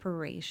this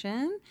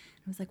preparation.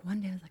 I was like, one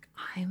day I was like,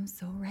 I'm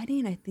so ready.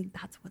 And I think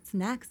that's what's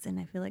next. And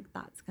I feel like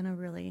that's going to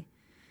really,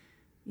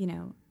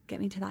 get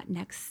me to that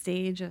next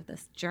stage of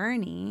this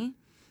journey,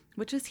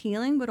 which is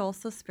healing, but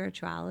also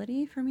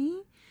spirituality for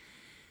me.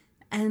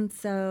 And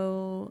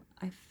so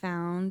I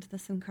found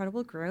this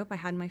incredible group. I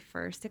had my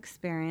first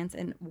experience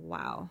and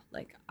wow,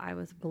 like I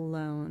was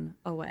blown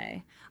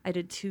away. I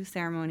did 2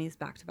 ceremonies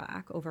back to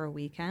back over a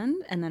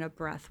weekend and then a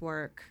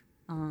breathwork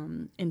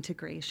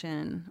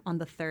integration on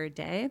the 3rd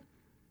day.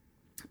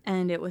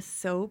 And it was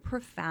so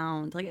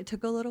profound. Like, it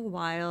took a little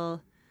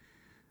while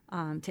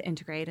to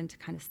integrate and to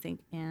kind of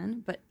sink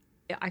in. But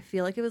I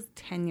feel like it was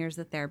 10 years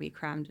of therapy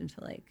crammed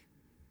into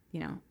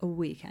a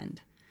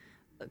weekend,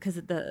 because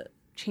the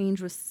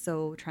change was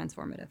so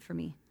transformative for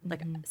me.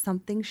 Like,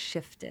 something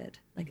shifted.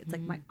 Like, it's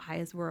like my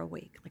eyes were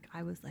awake. Like,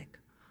 I was like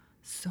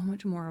so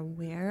much more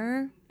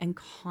aware and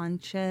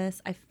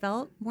conscious. I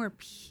felt more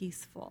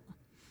peaceful.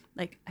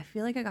 Like, I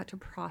feel like I got to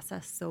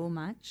process so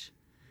much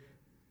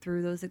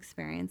through those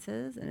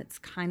experiences. And it's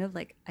kind of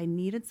like I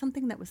needed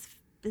something that was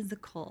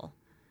physical.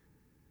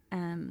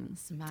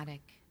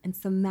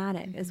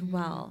 Somatic as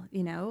well,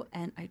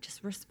 and I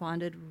just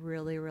responded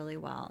really, really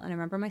well. And I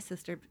remember my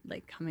sister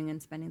coming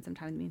and spending some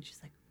time with me, and she's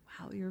like,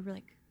 wow, you're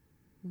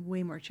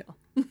way more chill.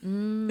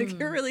 Like,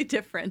 you're really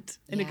different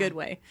in a good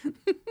way.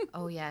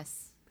 Oh,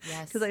 yes.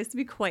 Because I used to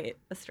be quite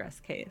a stress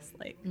case,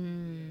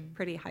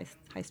 pretty high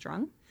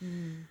strung.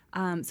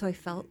 So I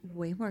felt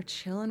way more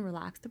chill and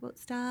relaxed about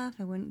stuff.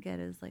 I wouldn't get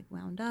as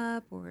wound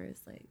up or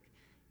as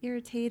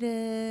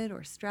irritated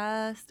or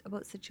stressed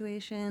about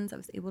situations. I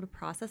was able to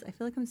process. I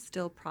feel like I'm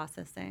still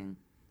processing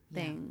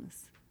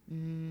things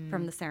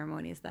from the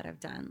ceremonies that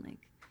I've done.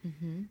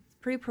 It's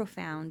pretty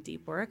profound,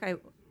 deep work.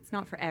 It's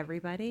not for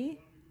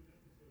everybody,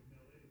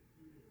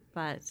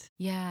 but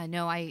yeah,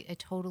 no, I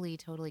totally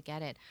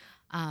get it.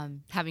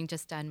 Having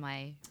just done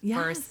my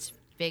first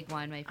big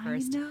one, my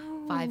first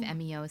 5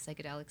 MEO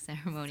psychedelic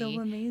ceremony.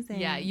 So amazing.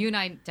 Yeah, you and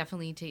I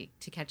definitely need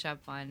to catch up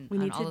on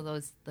all of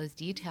those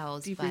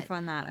details. Debrief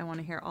on that. I want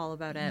to hear all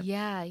about it.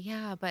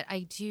 Yeah, but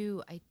I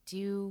do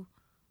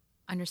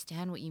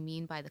understand what you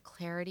mean by the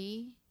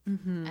clarity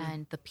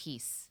and the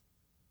peace,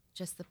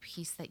 just the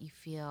peace that you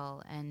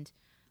feel. And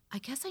I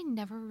guess I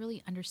never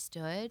really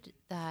understood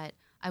that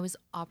I was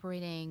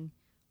operating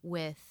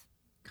with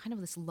kind of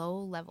this low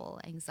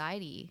level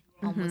anxiety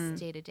almost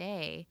day to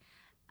day.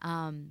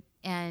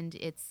 And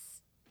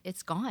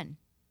it's gone.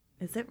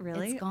 Is it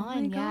really? It's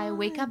gone. Yeah. I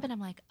wake up and I'm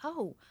like,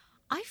 oh,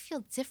 I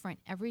feel different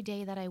every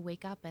day that I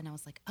wake up. And I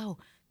was like, oh,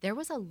 there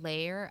was a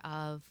layer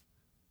of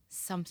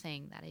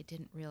something that I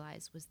didn't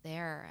realize was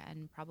there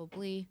and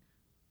probably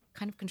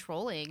kind of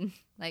controlling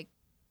my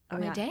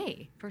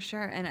day. For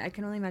sure. And I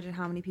can only imagine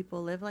how many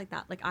people live like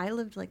that. Like, I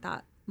lived like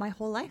that my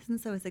whole life.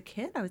 Since I was a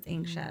kid, I was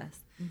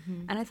anxious.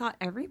 And I thought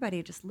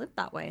everybody just lived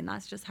that way. And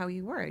that's just how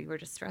you were. You were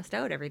just stressed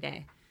out every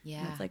day. Yeah.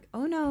 And it's like,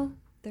 oh no,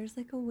 there's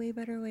a way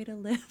better way to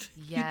live.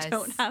 Yes. You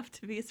don't have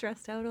to be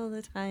stressed out all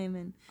the time.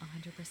 And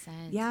 100%.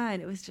 Yeah.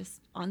 And it was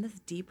just on this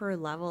deeper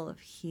level of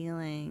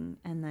healing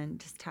and then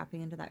just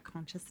tapping into that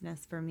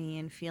consciousness for me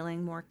and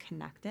feeling more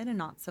connected and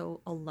not so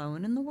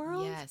alone in the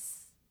world.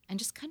 Yes. And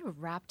just kind of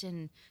wrapped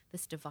in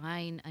this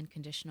divine,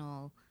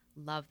 unconditional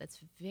love that's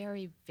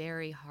very,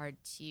 very hard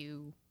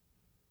to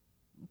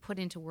put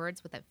into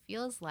words what that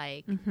feels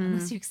like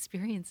unless you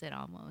experience it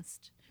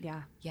almost.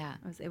 Yeah.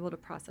 I was able to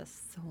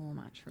process so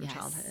much from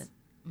childhood.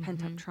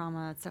 Pent-up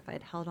trauma, stuff I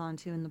had held on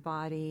to in the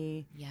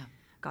body. Yeah.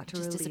 Got to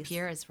just release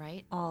disappears,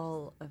 right?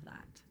 all of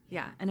that.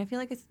 Yeah. And I feel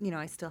like it's,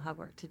 I still have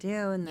work to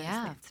do and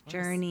there's this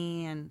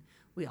journey and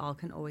we all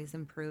can always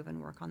improve and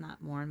work on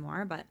that more and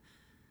more. But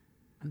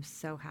I'm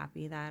so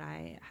happy that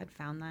I had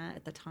found that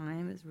at the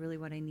time. It was really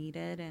what I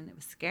needed and it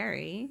was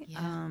scary.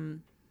 Yeah.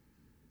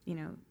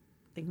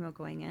 Thinking about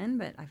going in,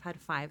 but I've had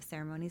 5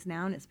 ceremonies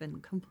now and it's been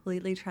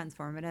completely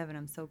transformative and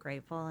I'm so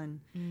grateful and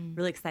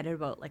really excited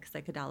about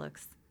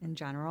psychedelics in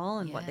general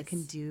and what they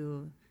can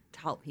do to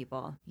help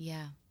people.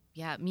 Yeah,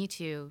 me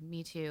too.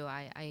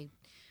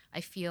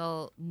 I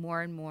feel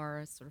more and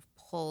more sort of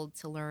pulled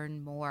to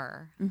learn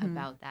more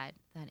about that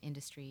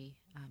industry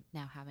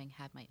now, having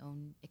had my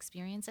own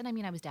experience. And I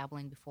mean, I was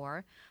dabbling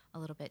before a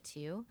little bit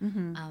too.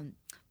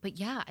 But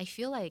yeah, I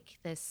feel like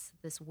this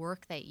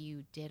work that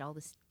you did, all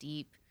this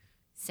deep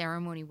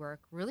ceremony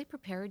work, really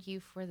prepared you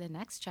for the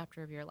next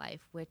chapter of your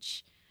life,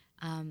 which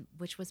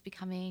was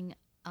becoming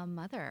a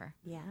mother.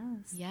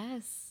 Yes.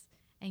 Yes.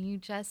 And you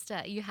just,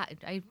 you had,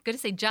 I'm going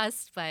to say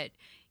just, but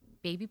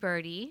baby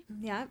Birdie.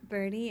 Yeah,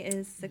 Birdie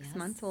is 6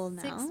 months old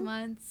now. 6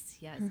 months,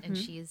 yes. And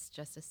she is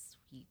just a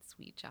sweet,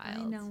 sweet child.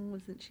 I know.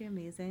 Wasn't she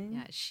amazing?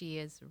 Yeah, she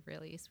is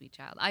really a sweet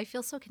child. I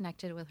feel so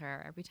connected with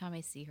her. Every time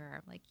I see her,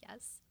 I'm like,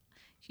 yes.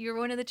 You're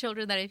one of the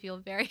children that I feel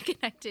very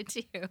connected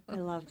to. I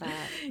love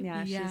that.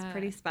 Yeah, she's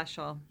pretty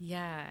special.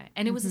 Yeah.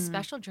 And it was a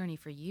special journey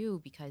for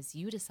you because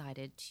you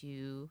decided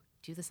to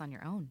do this on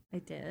your own. I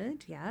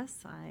did, yes.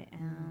 I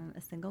am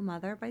a single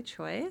mother by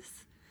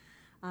choice.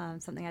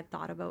 Something I'd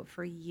thought about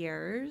for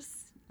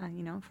years,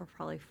 for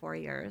probably 4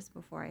 years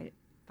before I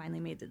finally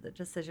made the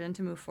decision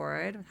to move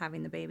forward with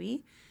having the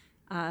baby.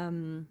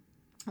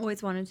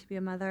 Always wanted to be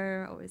a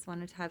mother, always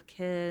wanted to have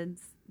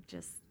kids,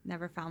 just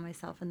never found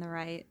myself in the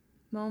right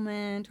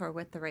moment or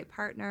with the right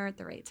partner at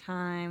the right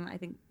time. I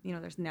think,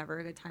 there's never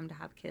a good time to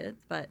have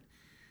kids, but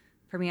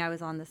for me, I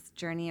was on this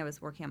journey. I was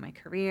working on my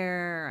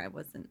career. I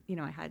wasn't,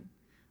 I had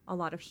a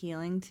lot of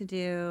healing to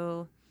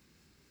do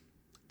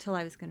till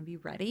I was going to be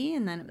ready.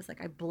 And then it was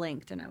like I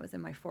blinked and I was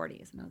in my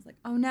 40s and I was like,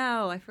 oh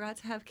no, I forgot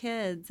to have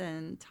kids.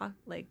 And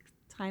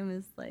time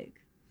is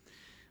like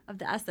of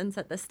the essence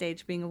at this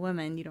stage. Being a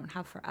woman, you don't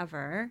have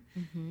forever.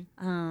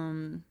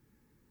 And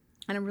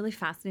I'm really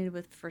fascinated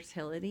with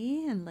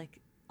fertility and like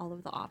all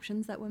of the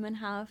options that women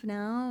have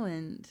now.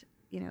 And,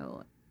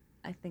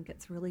 I think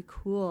it's really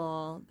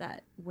cool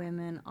that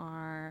women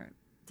are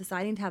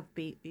deciding to have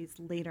babies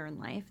later in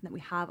life and that we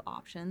have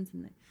options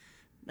and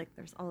that,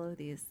 there's all of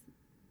these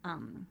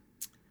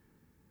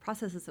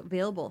processes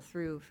available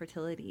through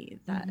fertility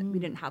that we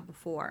didn't have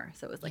before.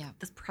 So it was like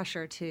this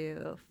pressure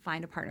to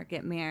find a partner,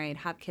 get married,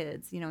 have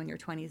kids, in your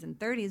 20s and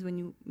 30s when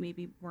you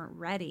maybe weren't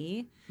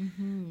ready.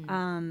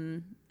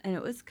 And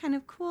it was kind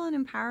of cool and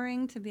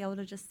empowering to be able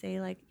to just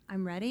say, like,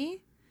 I'm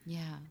ready.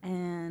 Yeah.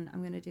 And I'm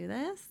going to do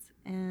this.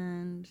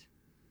 And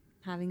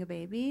having a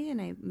baby, and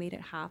I made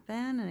it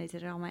happen, and I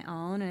did it on my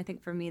own. And I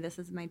think for me, this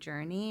is my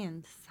journey,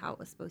 and this is how it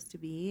was supposed to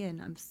be.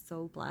 And I'm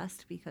so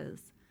blessed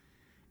because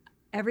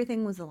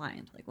everything was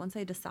aligned. Like, once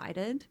I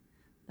decided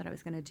that I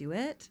was going to do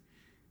it,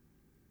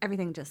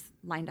 everything just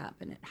lined up,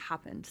 and it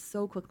happened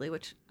so quickly,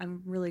 which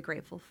I'm really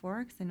grateful for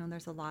because I know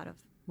there's a lot of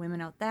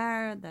women out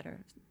there that are,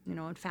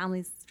 and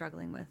families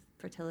struggling with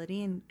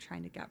fertility and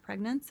trying to get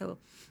pregnant. So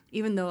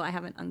even though I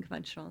have an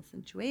unconventional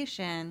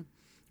situation,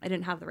 I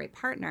didn't have the right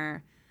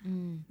partner,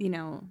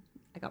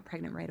 I got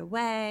pregnant right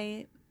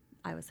away.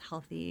 I was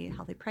healthy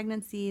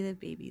pregnancy. The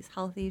baby's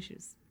healthy. She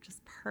was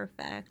just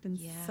perfect and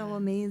so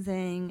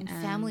amazing. And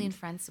family and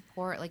friend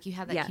support. Like, you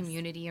have that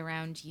community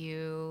around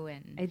you.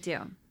 And I do.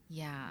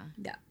 Yeah.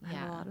 I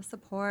have a lot of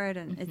support.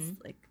 And it's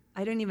like,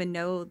 I didn't even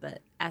know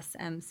that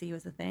SMC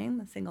was a thing,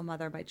 the single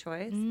mother by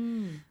choice.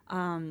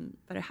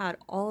 But I had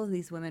all of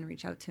these women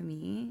reach out to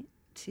me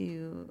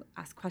to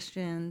ask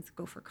questions,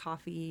 go for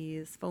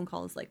coffees, phone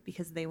calls,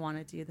 because they want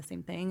to do the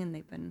same thing and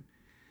they've been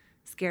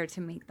scared to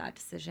make that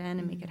decision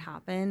and make it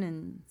happen.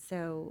 And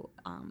so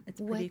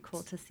it's pretty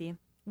cool to see.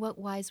 What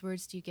wise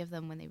words do you give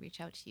them when they reach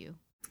out to you?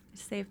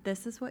 Say, if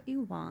this is what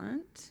you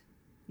want,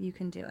 you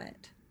can do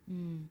it.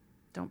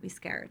 Don't be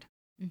scared.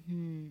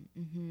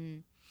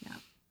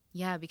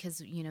 Yeah,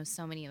 because,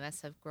 so many of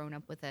us have grown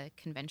up with a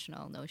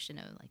conventional notion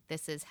of, like,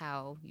 this is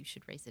how you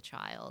should raise a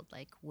child,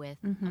 like, with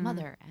a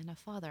mother and a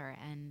father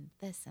and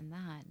this and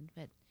that.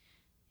 But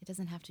it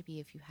doesn't have to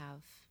be if you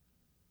have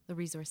the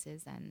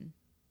resources and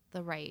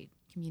the right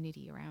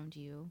community around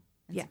you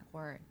and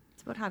support.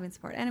 It's about having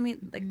support. And I mean,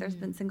 there's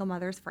been single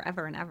mothers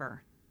forever and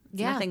ever.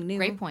 It's nothing new.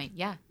 Great point.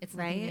 Yeah, it's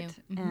right.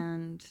 Nothing new.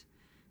 And,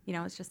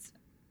 it's just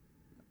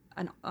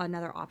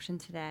another option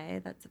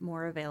today that's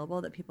more available,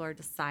 that people are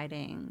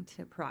deciding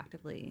to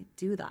proactively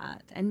do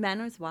that. And men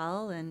as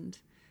well, and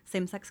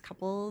same-sex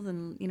couples.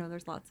 And,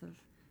 there's lots of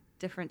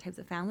different types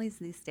of families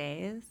these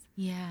days.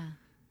 Yeah.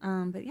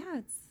 But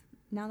yeah,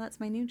 now that's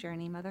my new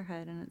journey,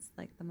 motherhood, and it's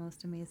like the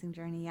most amazing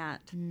journey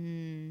yet.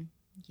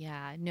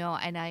 Yeah, no,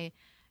 and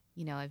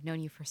I've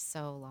known you for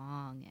so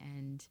long,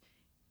 and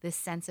this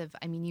sense of,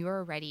 you were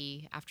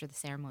already, after the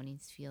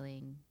ceremonies,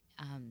 feeling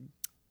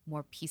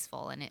more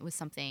peaceful, and it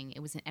was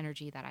an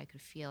energy that I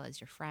could feel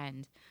as your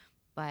friend.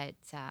 But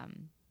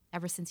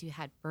ever since you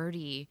had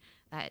Birdie,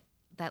 that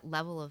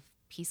level of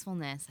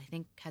peacefulness, I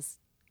think, has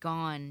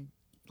gone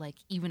like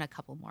even a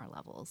couple more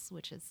levels,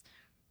 which is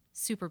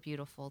super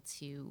beautiful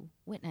to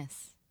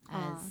witness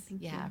as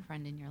a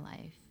friend in your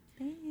life.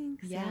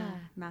 Thanks. Yeah.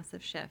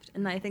 Massive shift.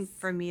 And I think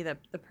for me, the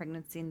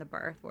pregnancy and the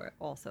birth were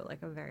also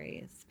like a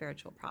very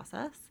spiritual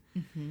process.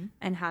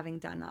 And having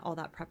done all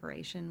that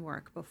preparation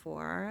work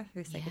before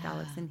through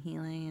psychedelics and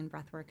healing and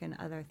breath work and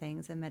other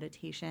things and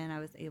meditation, I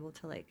was able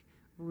to like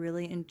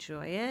really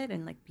enjoy it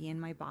and like be in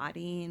my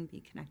body and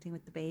be connecting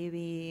with the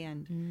baby.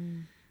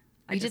 And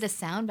we did a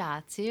sound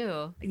bath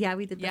too. Yeah,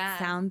 we did the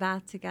sound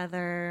bath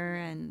together,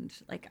 and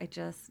like I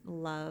just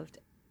loved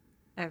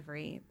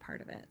every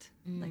part of it.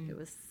 Like it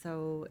was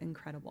so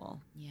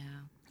incredible. Yeah.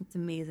 It's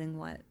amazing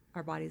what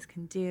our bodies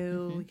can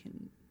do. We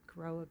can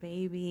grow a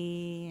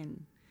baby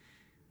and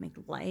make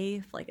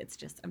life. Like it's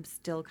just, I'm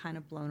still kind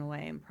of blown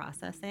away and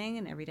processing.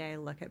 And every day I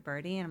look at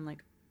Birdie and I'm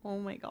like, oh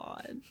my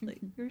God,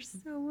 like you're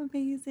so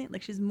amazing.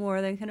 Like she's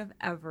more than I could have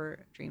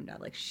ever dreamed of.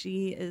 Like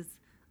she is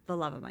the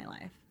love of my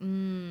life.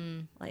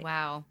 Like,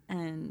 wow.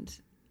 And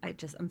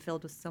I'm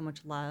filled with so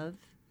much love.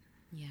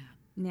 Yeah.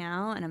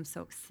 Now. And I'm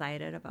so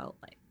excited about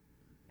like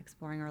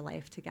exploring our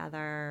life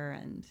together.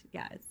 And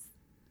yeah, it's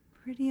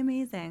pretty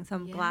amazing. So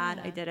I'm glad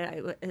I did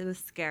it. It was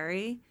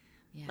scary.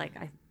 Yeah. Like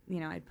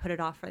I'd put it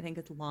off for I think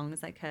as long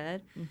as I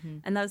could.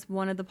 And that was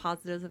one of the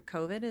positives of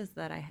COVID, is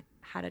that I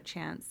had a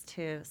chance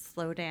to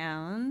slow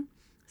down,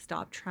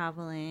 stop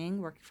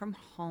traveling, work from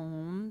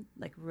home,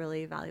 like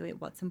really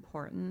evaluate what's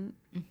important.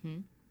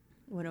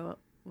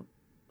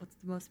 What's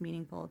the most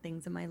meaningful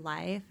things in my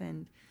life.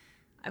 And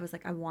I was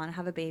like, I want to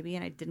have a baby,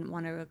 and I didn't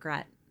want to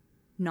regret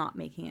not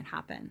making it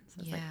happen.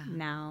 So it's like,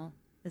 now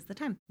is the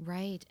time.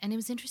 Right. And it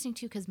was interesting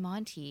too, because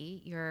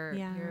Monty,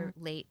 your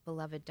late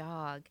beloved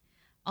dog,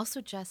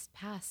 also just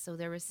passed. So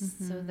there was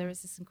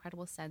this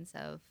incredible sense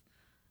of,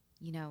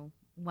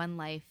 one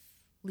life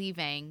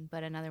leaving,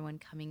 but another one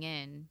coming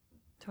in.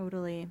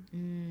 Totally.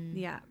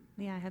 Yeah.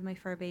 I had my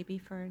fur baby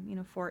for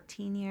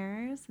 14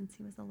 years since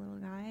he was a little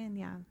guy, and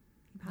he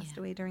passed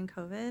away during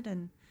COVID.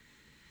 And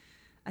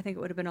I think it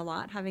would have been a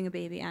lot having a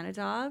baby and a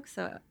dog.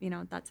 So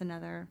that's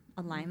another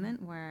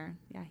alignment where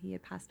he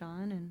had passed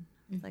on, and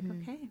I was like,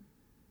 okay,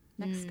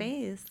 next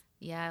phase.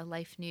 Yeah,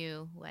 life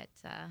knew what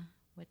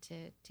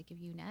to give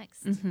you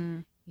next.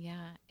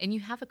 Yeah, and you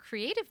have a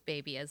creative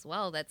baby as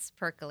well that's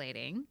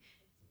percolating.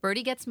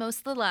 Birdie gets most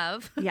of the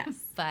love. Yes,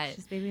 but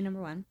she's baby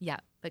number one. Yeah,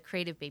 but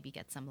creative baby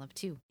gets some love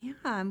too. Yeah,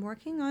 I'm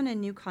working on a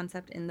new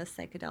concept in the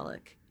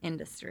psychedelic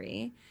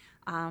industry.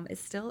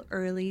 It's still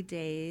early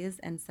days,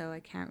 and so I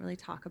can't really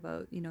talk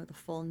about, the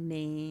full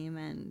name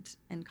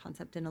and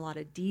concept in a lot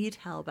of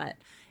detail, but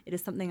it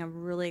is something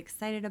I'm really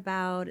excited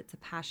about. It's a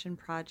passion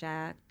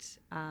project.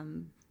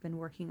 Been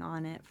working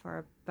on it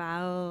for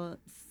about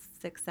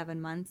 6-7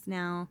 months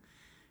now.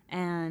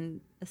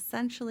 And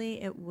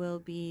essentially it will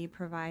be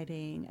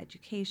providing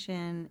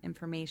education,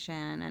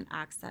 information, and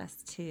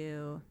access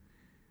to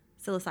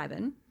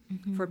psilocybin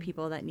for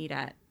people that need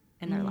it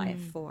in their life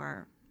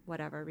for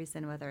whatever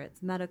reason, whether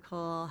it's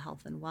medical,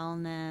 health and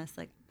wellness.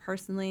 Like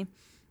personally,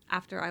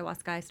 after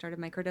ayahuasca, I started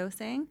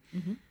microdosing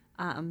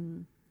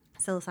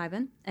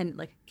psilocybin, and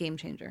like game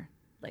changer,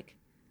 like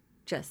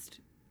just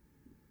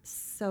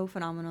so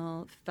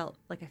phenomenal. Felt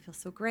like I feel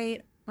so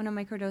great when I'm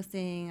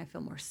microdosing. I feel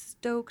more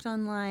stoked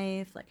on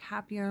life, like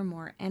happier,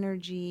 more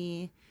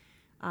energy,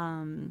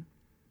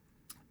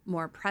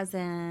 more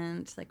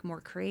present, like more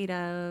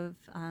creative.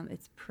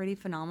 It's pretty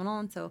phenomenal.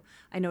 And so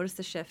I noticed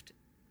a shift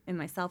in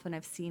myself, and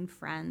I've seen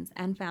friends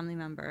and family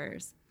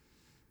members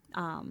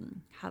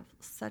have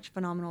such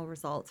phenomenal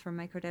results from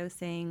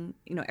microdosing.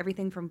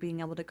 Everything from being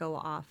able to go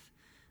off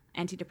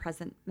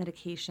antidepressant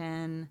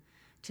medication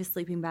to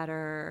sleeping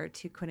better,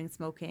 to quitting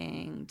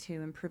smoking,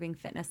 to improving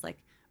fitness, like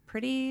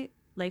pretty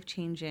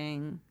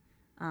life-changing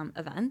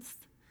events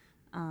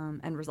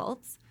and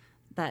results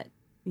that,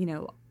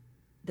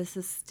 this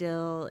is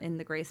still in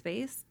the gray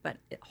space, but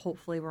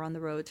hopefully we're on the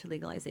road to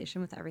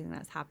legalization with everything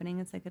that's happening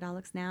in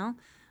psychedelics now.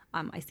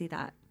 I see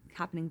that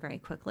happening very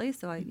quickly.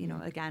 So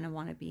again, I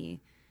want to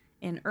be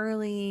in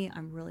early.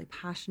 I'm really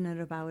passionate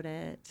about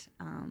it.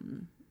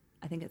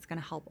 I think it's going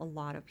to help a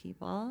lot of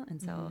people.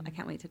 And so I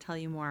can't wait to tell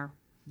you more.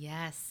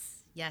 Yes,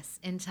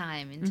 in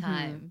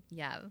time.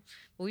 Yeah.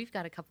 Well, we've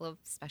got a couple of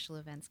special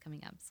events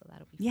coming up, so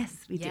that'll be fun. Yes,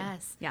 we do.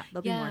 Yeah,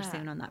 there'll be more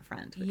soon on that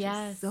front, which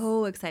is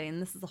so exciting.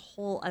 This is a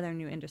whole other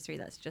new industry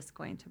that's just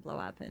going to blow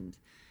up and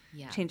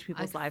change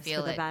people's lives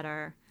for the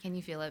better. Can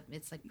you feel it?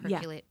 It's like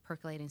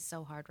percolating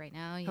so hard right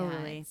now. Yeah,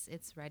 totally.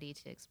 It's ready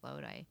to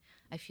explode.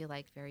 I feel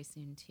like very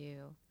soon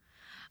too.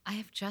 I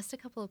have just a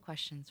couple of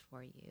questions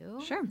for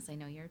you. Sure. Because I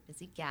know you're a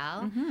busy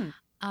gal.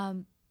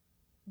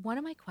 One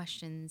of my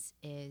questions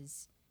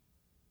is,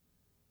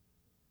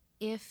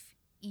 if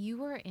you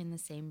were in the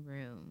same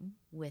room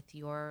with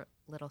your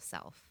little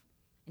self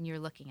and you're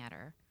looking at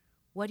her,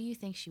 what do you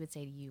think she would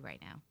say to you right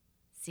now,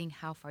 seeing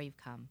how far you've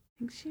come? I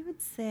think she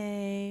would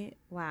say,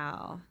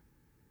 wow,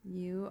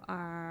 you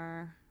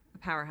are a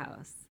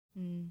powerhouse.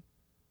 Yeah,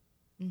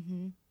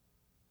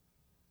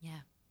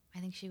 I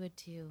think she would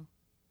too.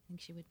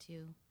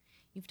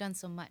 You've done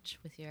so much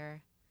with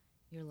your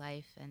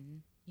life,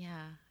 and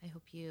I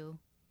hope you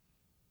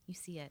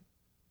see it.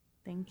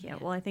 Thank you. Yeah.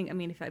 Well,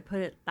 if I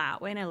put it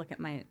that way and I look at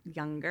my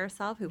younger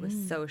self, who was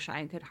so shy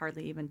and could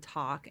hardly even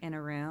talk in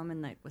a room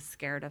and like was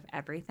scared of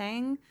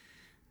everything,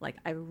 like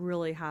I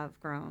really have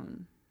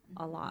grown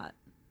a lot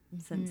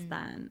since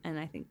then. And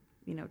I think,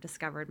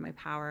 discovered my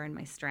power and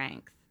my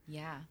strength.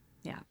 Yeah.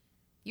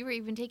 You were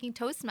even taking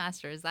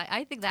Toastmasters.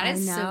 I think that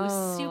is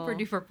so super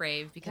duper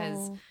brave,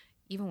 because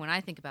even when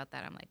I think about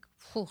that, I'm like,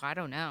 I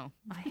don't know.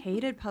 I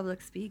hated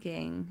public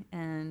speaking,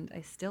 and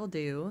I still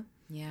do.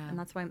 Yeah. And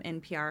that's why I'm in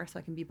PR, so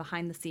I can be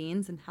behind the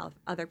scenes and help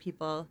other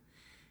people,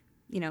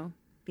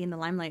 be in the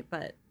limelight.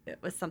 But it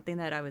was something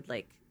that I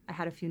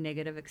had a few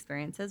negative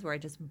experiences where I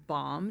just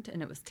bombed,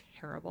 and it was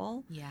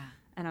terrible. Yeah.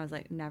 And I was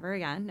like, never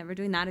again, never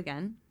doing that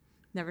again,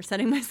 never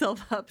setting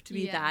myself up to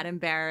be that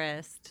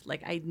embarrassed.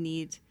 Like, I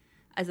need,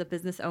 as a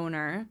business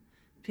owner,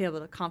 to be able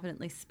to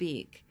confidently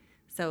speak.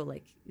 So,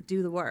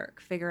 do the work,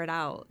 figure it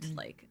out,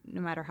 no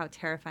matter how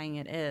terrifying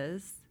it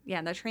is.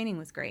 Yeah, that training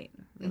was great.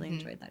 Really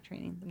enjoyed that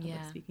training, the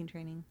public speaking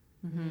training.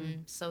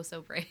 So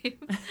brave.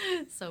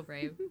 So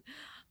brave.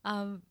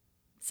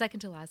 Second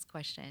to last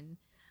question.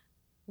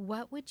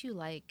 What would you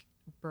like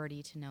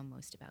Birdie to know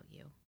most about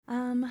you?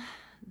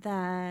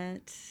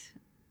 That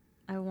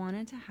I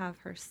wanted to have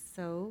her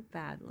so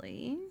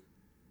badly,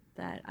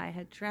 that I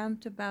had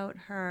dreamt about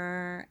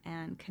her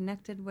and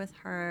connected with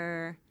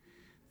her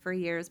for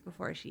years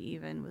before she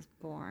even was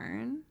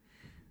born.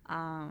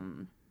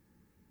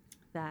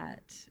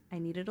 That I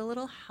needed a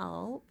little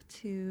help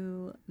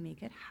to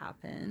make it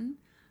happen.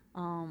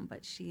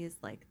 But she is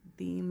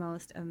the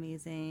most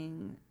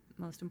amazing,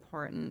 most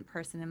important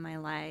person in my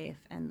life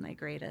and my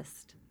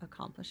greatest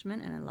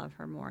accomplishment. And I love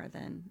her more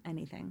than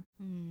anything.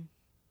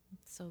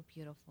 It's so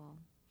beautiful.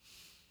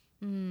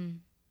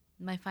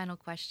 My final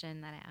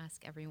question that I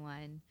ask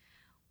everyone,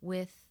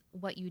 with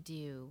what you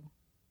do,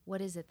 what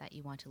is it that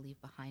you want to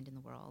leave behind in the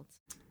world?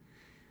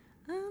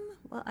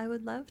 Well, I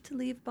would love to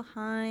leave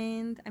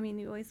behind,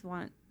 you always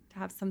want to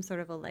have some sort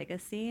of a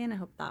legacy, and I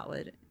hope that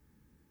would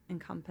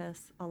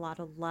encompass a lot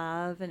of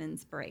love and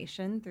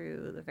inspiration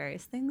through the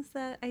various things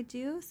that I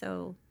do.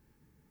 So,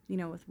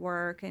 with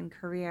work and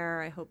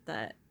career, I hope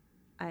that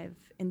I've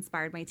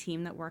inspired my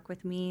team that work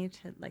with me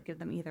to give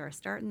them either a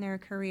start in their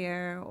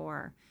career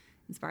or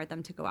inspired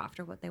them to go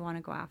after what they want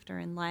to go after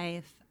in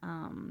life.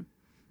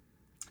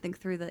 I think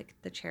through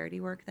the charity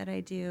work that I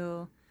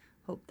do,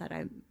 hope that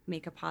I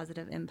make a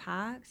positive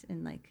impact,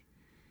 and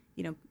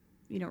you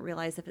don't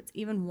realize if it's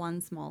even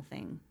one small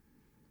thing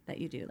that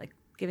you do.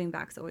 Giving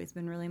back's always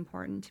been really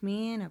important to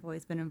me, and I've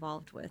always been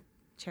involved with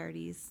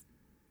charities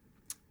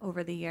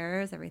over the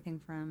years,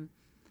 everything from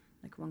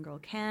One Girl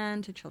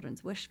Can to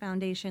Children's Wish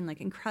Foundation,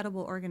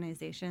 incredible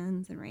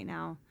organizations. And right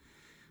now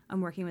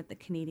I'm working with the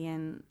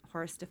Canadian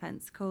Horse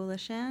Defense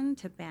Coalition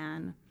to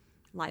ban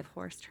live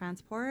horse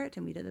transport,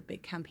 and we did a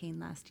big campaign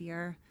last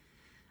year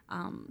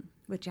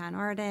with Jan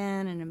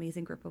Arden, an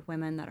amazing group of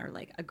women that are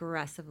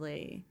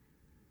aggressively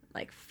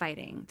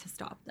fighting to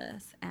stop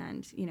this.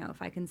 And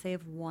if I can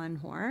save one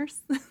horse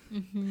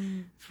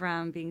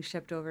from being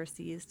shipped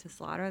overseas to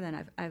slaughter,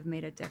 then I've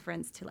made a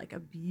difference to a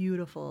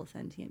beautiful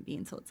sentient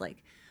being. So it's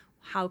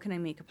how can I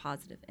make a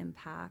positive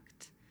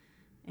impact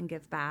and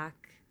give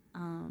back?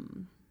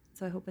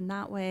 So I hope in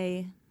that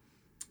way.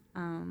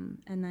 And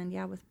then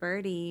with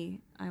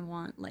Birdie, I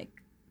want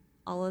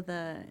all of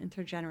the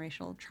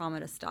intergenerational trauma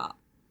to stop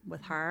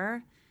with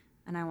her.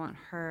 And I want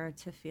her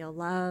to feel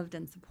loved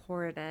and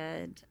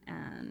supported,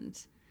 and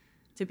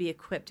to be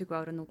equipped to go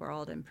out in the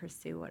world and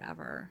pursue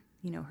whatever,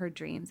 her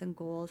dreams and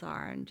goals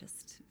are, and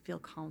just feel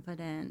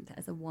confident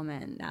as a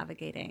woman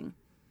navigating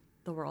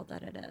the world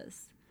that it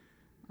is.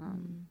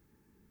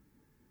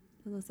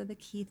 So those are the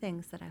key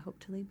things that I hope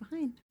to leave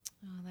behind.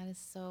 Oh, that is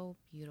so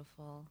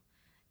beautiful.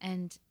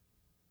 And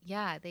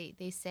yeah,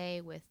 they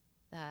say with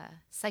the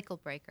cycle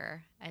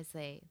breaker, as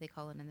they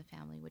call it in the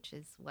family, which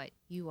is what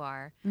you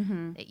are,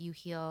 that you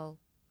heal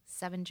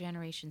 7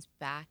 generations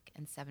back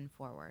and 7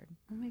 forward.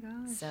 Oh my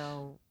gosh.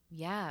 So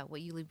yeah, what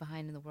you leave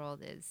behind in the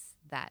world is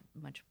that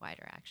much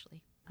wider,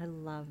 actually. I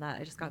love that.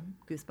 I just got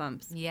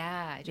goosebumps.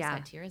 Yeah, I just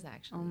had tears,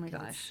 actually. Oh my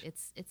gosh.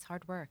 It's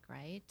hard work,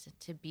 right?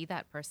 To be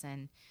that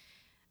person,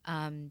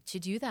 to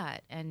do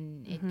that.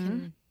 And it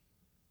can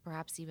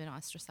perhaps even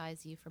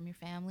ostracize you from your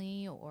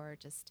family, or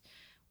just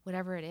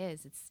whatever it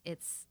is.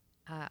 It's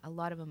a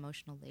lot of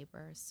emotional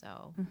labor.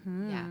 So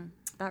yeah,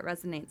 that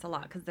resonates a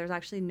lot, because there's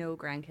actually no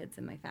grandkids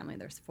in my family.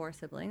 There's 4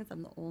 siblings.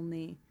 I'm the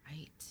only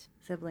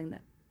sibling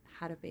that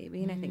had a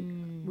baby, and I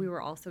think we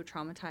were all so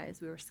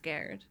traumatized. We were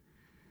scared,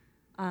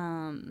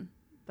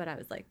 but I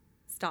was like,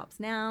 stops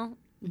now,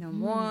 no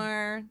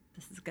more.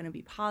 This is going to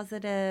be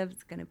positive.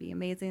 It's going to be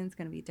amazing. It's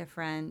going to be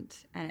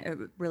different, and it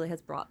really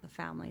has brought the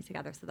family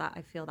together. So that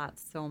I feel that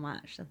so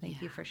much. So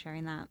thank you for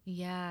sharing that.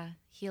 Yeah,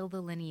 heal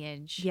the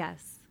lineage.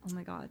 Yes. Oh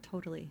my God,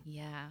 totally.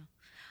 Yeah.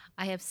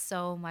 I have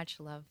so much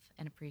love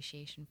and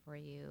appreciation for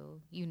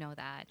you. You know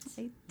that.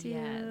 I do.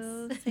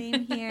 Yes.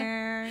 Same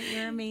here.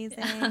 You're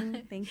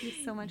amazing. Thank you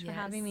so much for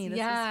having me. This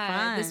was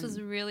fun. This was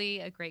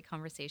really a great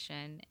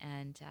conversation.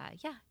 And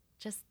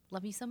just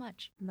love you so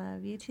much.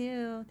 Love you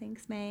too.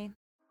 Thanks, May.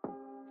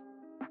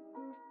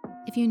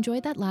 If you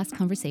enjoyed that last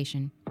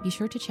conversation, be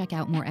sure to check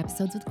out more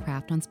episodes of The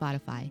Craft on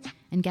Spotify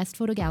and guest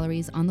photo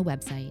galleries on the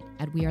website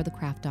at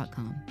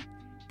wearethecraft.com.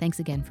 Thanks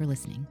again for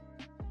listening.